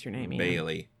pronounce your name, Ian.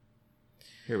 Bailey.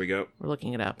 Here we go. We're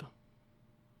looking it up.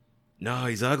 No,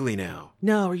 he's ugly now.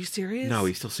 No, are you serious? No,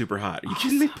 he's still super hot. Are you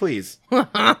kidding me? Please. No,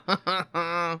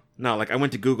 like I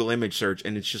went to Google image search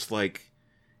and it's just like,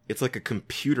 it's like a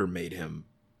computer made him.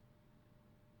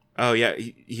 Oh yeah,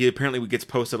 he apparently gets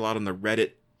posted a lot on the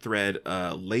Reddit thread,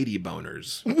 lady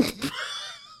boners.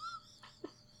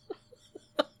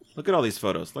 Look at all these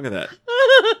photos. Look at that.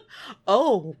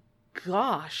 Oh,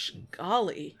 gosh.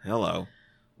 Golly. Hello.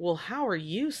 Well, how are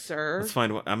you, sir? Let's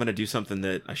find what I'm going to do something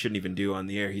that I shouldn't even do on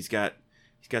the air. He's got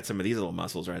some of these little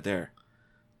muscles right there.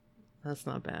 That's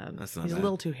not bad. That's not He's bad. a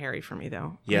little too hairy for me,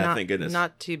 though. Yeah, thank goodness.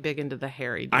 Not too big into the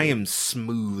hairy dude. I am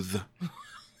smooth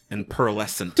and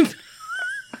pearlescent.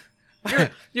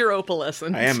 You're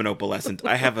opalescent. I am an opalescent.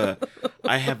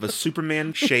 I have a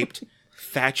Superman shaped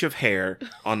thatch of hair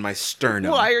on my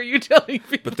sternum. Why are you telling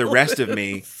people? But the rest of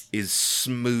me is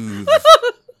smooth.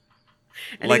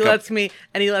 And he lets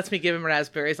me give him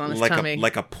raspberries on his tummy.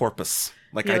 Like a porpoise.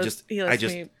 Like I just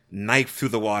knife through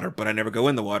the water, but I never go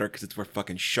in the water because it's where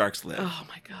fucking sharks live. Oh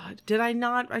my God. Did I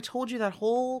not? I told you that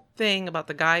whole thing about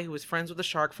the guy who was friends with a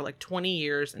shark for like 20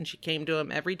 years and she came to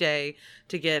him every day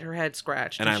to get her head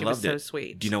scratched. And I she loved was it. so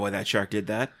sweet. Do you know why that shark did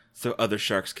that? So other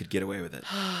sharks could get away with it.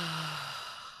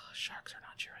 Sharks are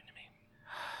not your enemy.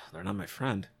 They're not my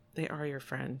friend. They are your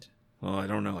friend. Well, I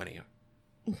don't know any of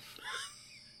them.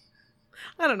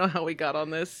 I don't know how we got on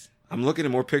this. I'm looking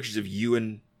at more pictures of you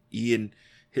and Ian.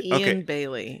 Ian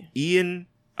Bailey. Ian.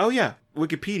 Oh, yeah.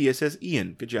 Wikipedia says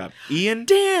Ian. Good job. Ian.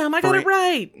 Damn, I got it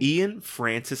right. Ian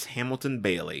Francis Hamilton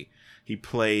Bailey. He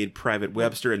played Private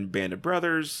Webster in Band of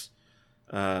Brothers.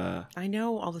 I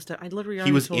know all this stuff. I literally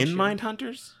He was told in you.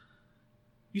 Mindhunters?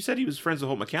 You said he was friends with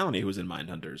Holt McCallany, who was in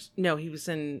Mindhunters. No, he was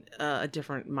in a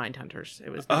different Mindhunters. It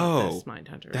was not this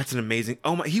Mindhunters. That's an amazing.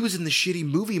 Oh my! He was in the shitty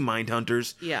movie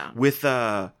Mindhunters. Yeah. With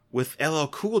LL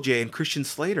Cool J and Christian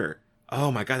Slater.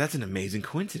 Oh my god, that's an amazing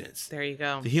coincidence. There you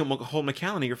go. The Holt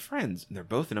McCallany are friends, and they're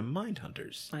both in a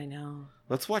Mindhunters. I know.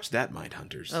 Let's watch that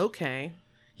Mindhunters. Okay.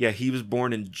 Yeah, he was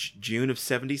born in June of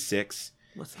 1976.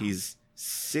 What's that? He's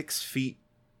 6 feet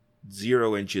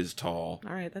 0 inches tall.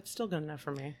 All right, that's still good enough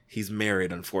for me. He's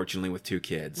married, unfortunately, with 2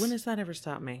 kids. When has that ever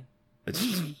stopped me?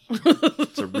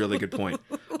 It's a really good point.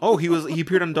 Oh, he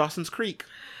appeared on Dawson's Creek.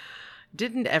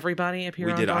 Didn't everybody appear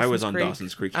on We did. Dawson's I was on Creek?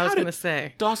 Dawson's Creek. I was going to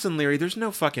say. Dawson Leary, there's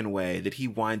no fucking way that he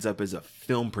winds up as a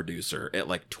film producer at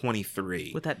like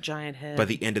 23. With that giant head. By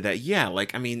the end of that, yeah.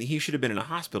 Like, I mean, he should have been in a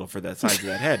hospital for that size of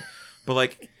that head. But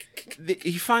like,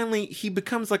 he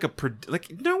becomes like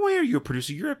no way are you a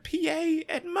producer? You're a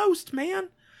PA at most, man.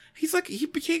 He's like, he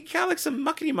got like some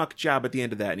muckety muck job at the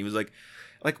end of that. And he was like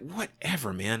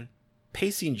whatever, man.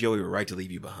 Pacey and Joey were right to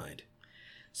leave you behind.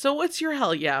 So what's your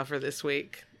hell yeah for this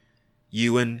week?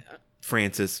 Ewan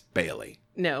Francis Bailey.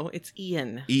 No, it's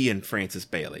Ian. Ian Francis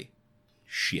Bailey.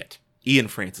 Shit. Ian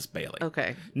Francis Bailey.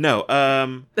 Okay. No,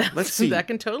 let's see. That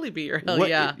can totally be your hell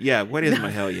yeah. Yeah, what is my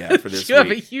hell yeah for this you week?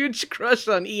 have a huge crush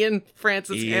on Ian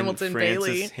Francis Hamilton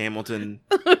Bailey. Hamilton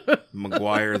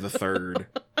Maguire III.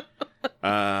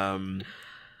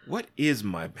 What is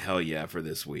my hell yeah for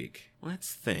this week?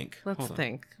 Let's think. Let's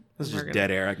think. This is just dead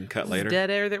air I can cut later.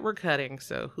 Dead air that we're cutting,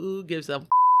 so who gives a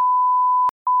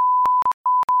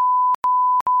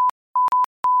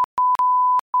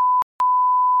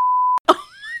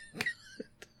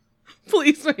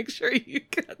Please make sure you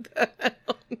cut that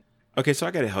out. Okay, so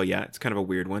I got a hell yeah. It's kind of a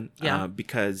weird one. Yeah.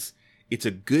 Because it's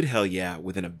a good hell yeah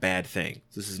within a bad thing.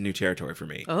 This is new territory for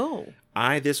me. Oh.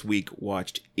 I, this week,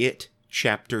 watched It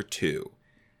Chapter 2.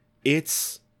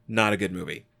 It's not a good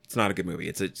movie. It's not a good movie.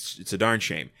 It's a darn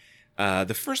shame.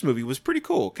 The first movie was pretty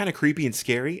cool. Kind of creepy and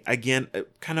scary. Again,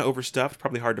 kind of overstuffed.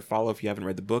 Probably hard to follow if you haven't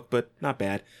read the book, but not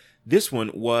bad. This one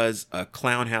was a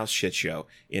clown house shit show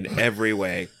in every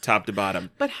way, top to bottom.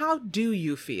 But how do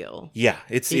you feel? Yeah,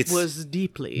 it was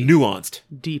deeply nuanced,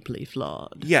 deeply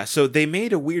flawed. Yeah, so they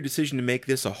made a weird decision to make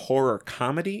this a horror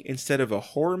comedy instead of a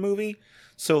horror movie.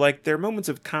 So like there are moments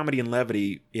of comedy and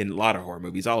levity in a lot of horror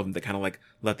movies, all of them that kind of like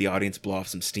let the audience blow off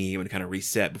some steam and kind of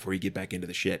reset before you get back into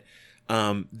the shit.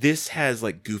 This has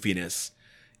like goofiness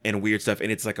and weird stuff,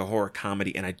 and it's like a horror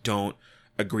comedy, and I don't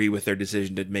agree with their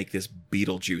decision to make this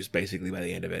Beetlejuice basically by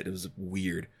the end of it. It was a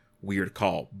weird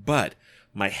call. But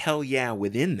my hell yeah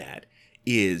within that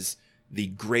is the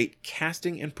great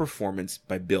casting and performance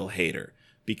by Bill Hader,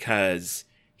 because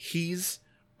he's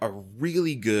a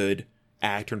really good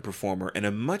actor and performer and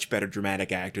a much better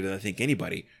dramatic actor than I think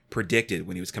anybody predicted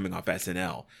when he was coming off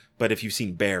SNL. But if you've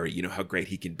seen Barry, you know how great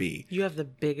he can be. You have the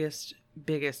biggest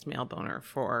male boner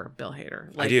for Bill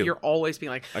Hader. Like, I do. You're always being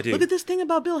like, I do. look at this thing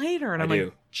about Bill Hader. And I'm do.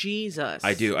 like, Jesus.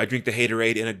 I do. I drink the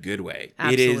Haterade in a good way.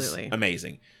 Absolutely. It is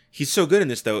amazing. He's so good in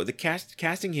this, though. The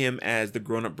casting him as the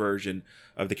grown-up version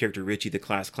of the character Richie the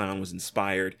Class Clown was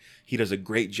inspired. He does a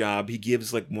great job. He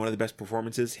gives like one of the best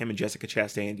performances. Him and Jessica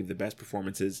Chastain give the best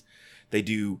performances. They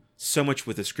do so much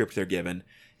with the script they're given.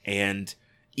 And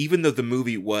even though the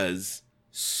movie was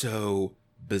so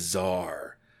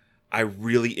bizarre, I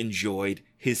really enjoyed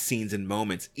his scenes and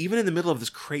moments. Even in the middle of this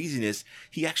craziness,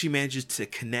 he actually manages to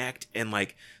connect, and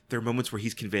like there are moments where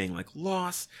he's conveying like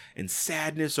loss and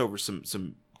sadness over some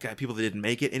people that didn't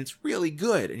make it, and it's really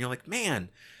good. And you're like, man,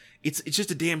 it's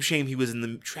just a damn shame he was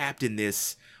trapped in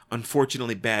this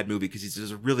unfortunately bad movie, because he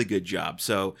does a really good job.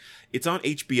 So it's on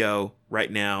HBO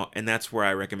right now, and that's where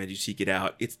I recommend you seek it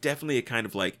out. It's definitely a kind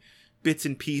of like bits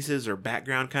and pieces or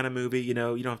background kind of movie. You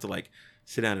know, you don't have to like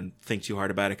sit down and think too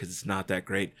hard about it because it's not that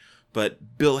great.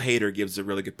 But Bill Hader gives a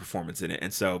really good performance in it.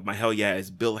 And so my hell yeah is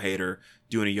Bill Hader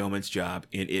doing a yeoman's job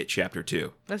in It Chapter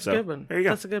 2. That's a good one. There you go.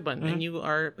 That's a good one. And you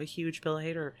are a huge Bill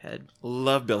Hader head.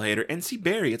 Love Bill Hader. And see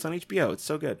Barry. It's on HBO. It's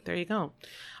so good. There you go.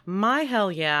 My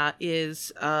hell yeah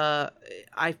is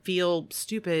I feel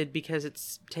stupid because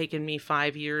it's taken me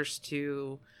 5 years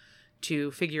to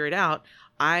figure it out.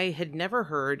 I had never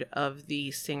heard of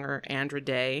the singer Andra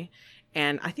Day.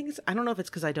 And I don't know if it's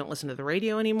because I don't listen to the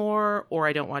radio anymore, or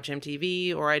I don't watch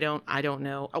MTV, or I don't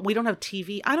know. We don't have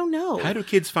TV. I don't know. How do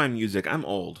kids find music? I'm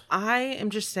old. I am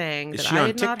just saying that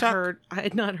I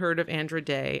had not heard of Andra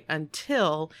Day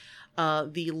until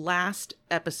the last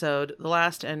episode, the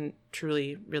last and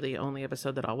truly really only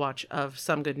episode that I'll watch of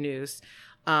Some Good News.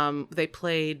 They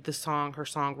played her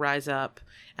song Rise Up,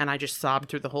 and I just sobbed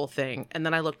through the whole thing. And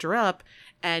then I looked her up,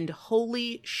 and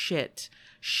holy shit,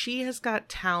 she has got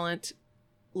talent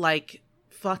like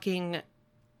fucking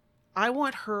I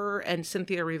want her and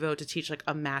Cynthia Erivo to teach like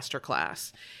a master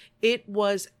class. It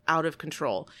was out of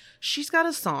control. She's got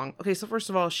a song. Okay, so first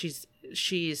of all, she's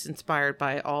inspired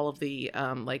by all of the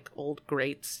like old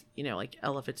greats, you know, like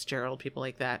Ella Fitzgerald, people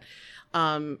like that.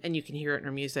 And you can hear it in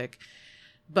her music.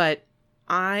 But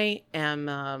I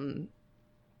am,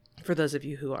 for those of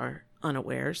you who are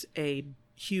unawares, a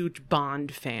huge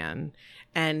Bond fan.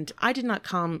 And I did not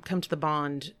come to the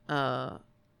Bond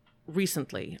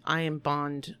recently. I am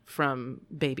Bond from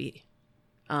baby.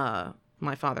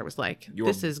 My father was like,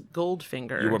 this is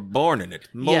Goldfinger. You were born in it,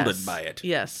 molded by it.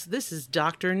 Yes, this is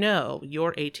Dr. No.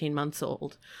 You're 18 months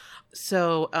old.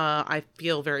 So I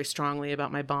feel very strongly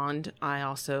about my Bond. I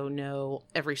also know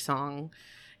every song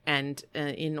and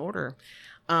in order.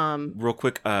 Real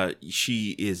quick,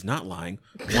 she is not lying.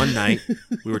 One night,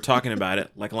 we were talking about it,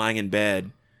 like lying in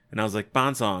bed, and I was like,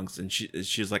 Bond songs. And she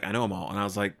was like, I know them all. And I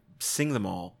was like, sing them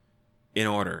all in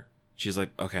order. She's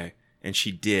like, okay. And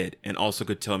she did, and also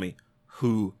could tell me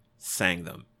who sang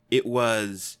them. It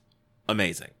was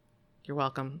amazing. You're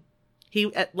welcome.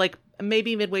 He, like,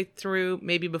 maybe midway through,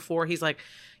 maybe before, he's like,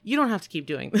 you don't have to keep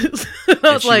doing this.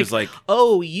 I was like,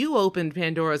 oh, you opened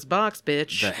Pandora's box,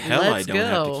 bitch. The hell I don't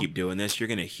have to keep doing this. You're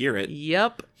going to hear it.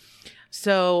 Yep.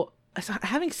 So,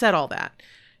 having said all that,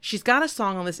 she's got a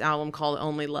song on this album called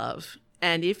Only Love.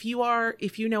 And if you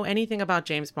know anything about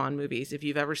James Bond movies, if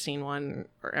you've ever seen one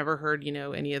or ever heard, you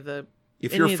know, any of the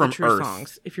true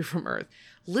songs, if you're from Earth,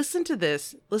 listen to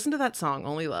that song,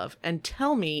 Only Love, and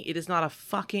tell me it is not a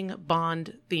fucking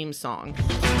Bond theme song.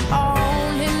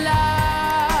 Only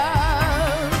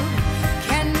love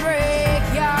can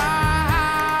break your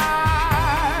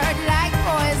heart like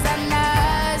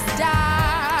poisonous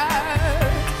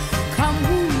dart. Come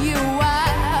who you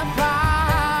apart.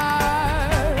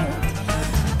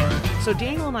 So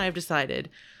Daniel and I have decided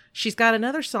she's got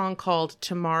another song called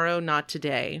Tomorrow Not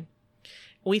Today.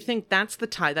 We think that's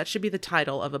that should be the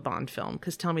title of a Bond film,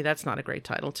 because tell me that's not a great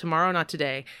title. Tomorrow Not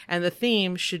Today. And the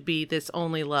theme should be this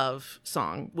Only Love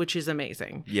song, which is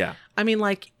amazing. Yeah. I mean,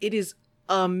 like, it is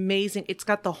amazing. It's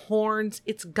got the horns.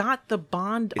 It's got the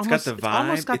Bond. It's got the vibe. It's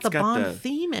almost got the Bond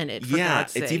theme in it, for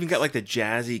God's sakes. It's even got like the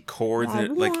jazzy chords and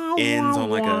it like ends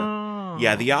on like a...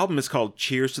 Yeah, the album is called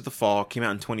Cheers to the Fall. Came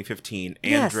out in 2015.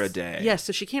 Andra Day. Yes,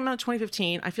 so she came out in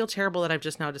 2015. I feel terrible that I've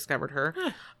just now discovered her.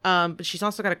 But she's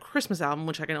also got a Christmas album,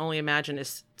 which I can only imagine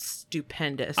is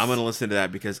stupendous. I'm going to listen to that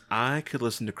because I could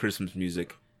listen to Christmas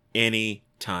music any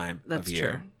time of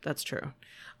year. That's true.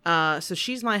 So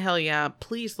she's my hell yeah.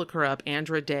 Please look her up,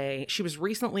 Andra Day. She was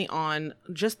recently on,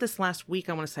 just this last week,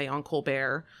 I want to say, on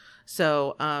Colbert.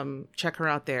 So check her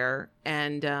out there.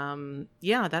 And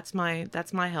yeah, that's my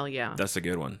hell yeah. That's a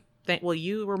good one. Well,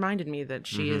 you reminded me that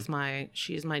she is my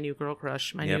new girl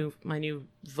crush, my new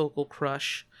vocal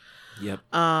crush. Yep.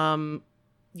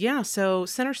 Yeah, so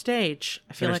Center Stage.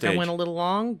 I feel like I went a little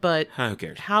long, but who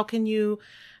cares? How can you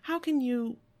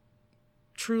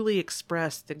truly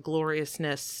express the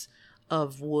gloriousness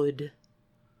of wood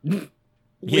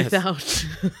without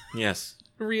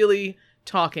really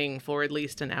talking for at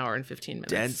least an hour and 15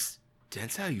 minutes?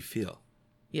 Dance how you feel.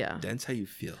 Yeah. Dance how you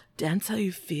feel. Dance how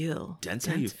you feel. Dance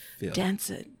how you feel. Dance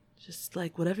it. Just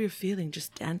like whatever you're feeling,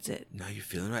 just dance it. Know how you're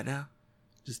feeling right now?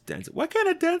 Just dance it. Why can't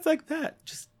I dance like that?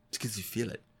 Just because you feel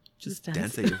it. Just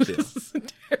dance how you feel.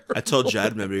 I told you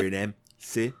I'd remember your name.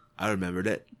 See? I remembered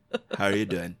it. How are you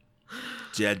doing?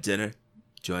 Did you have dinner?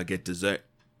 Do you want to get dessert?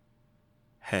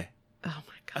 Hey. Oh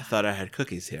my God. I thought I had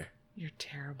cookies here. You're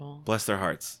terrible. Bless their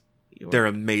hearts. They're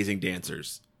amazing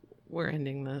dancers. We're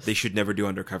ending this. They should never do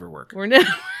undercover work. We're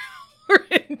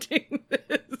ending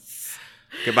this.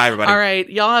 Goodbye, everybody. All right.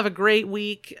 Y'all have a great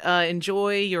week.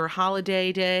 Enjoy your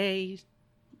holiday day.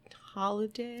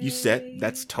 Holiday? You said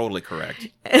that's totally correct.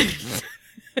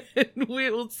 And we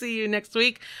will see you next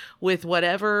week with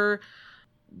whatever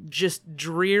just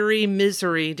dreary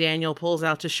misery Daniel pulls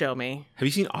out to show me. Have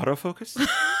you seen autofocus?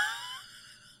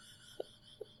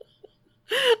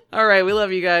 All right. We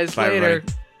love you guys. Bye, Later.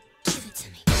 Everybody.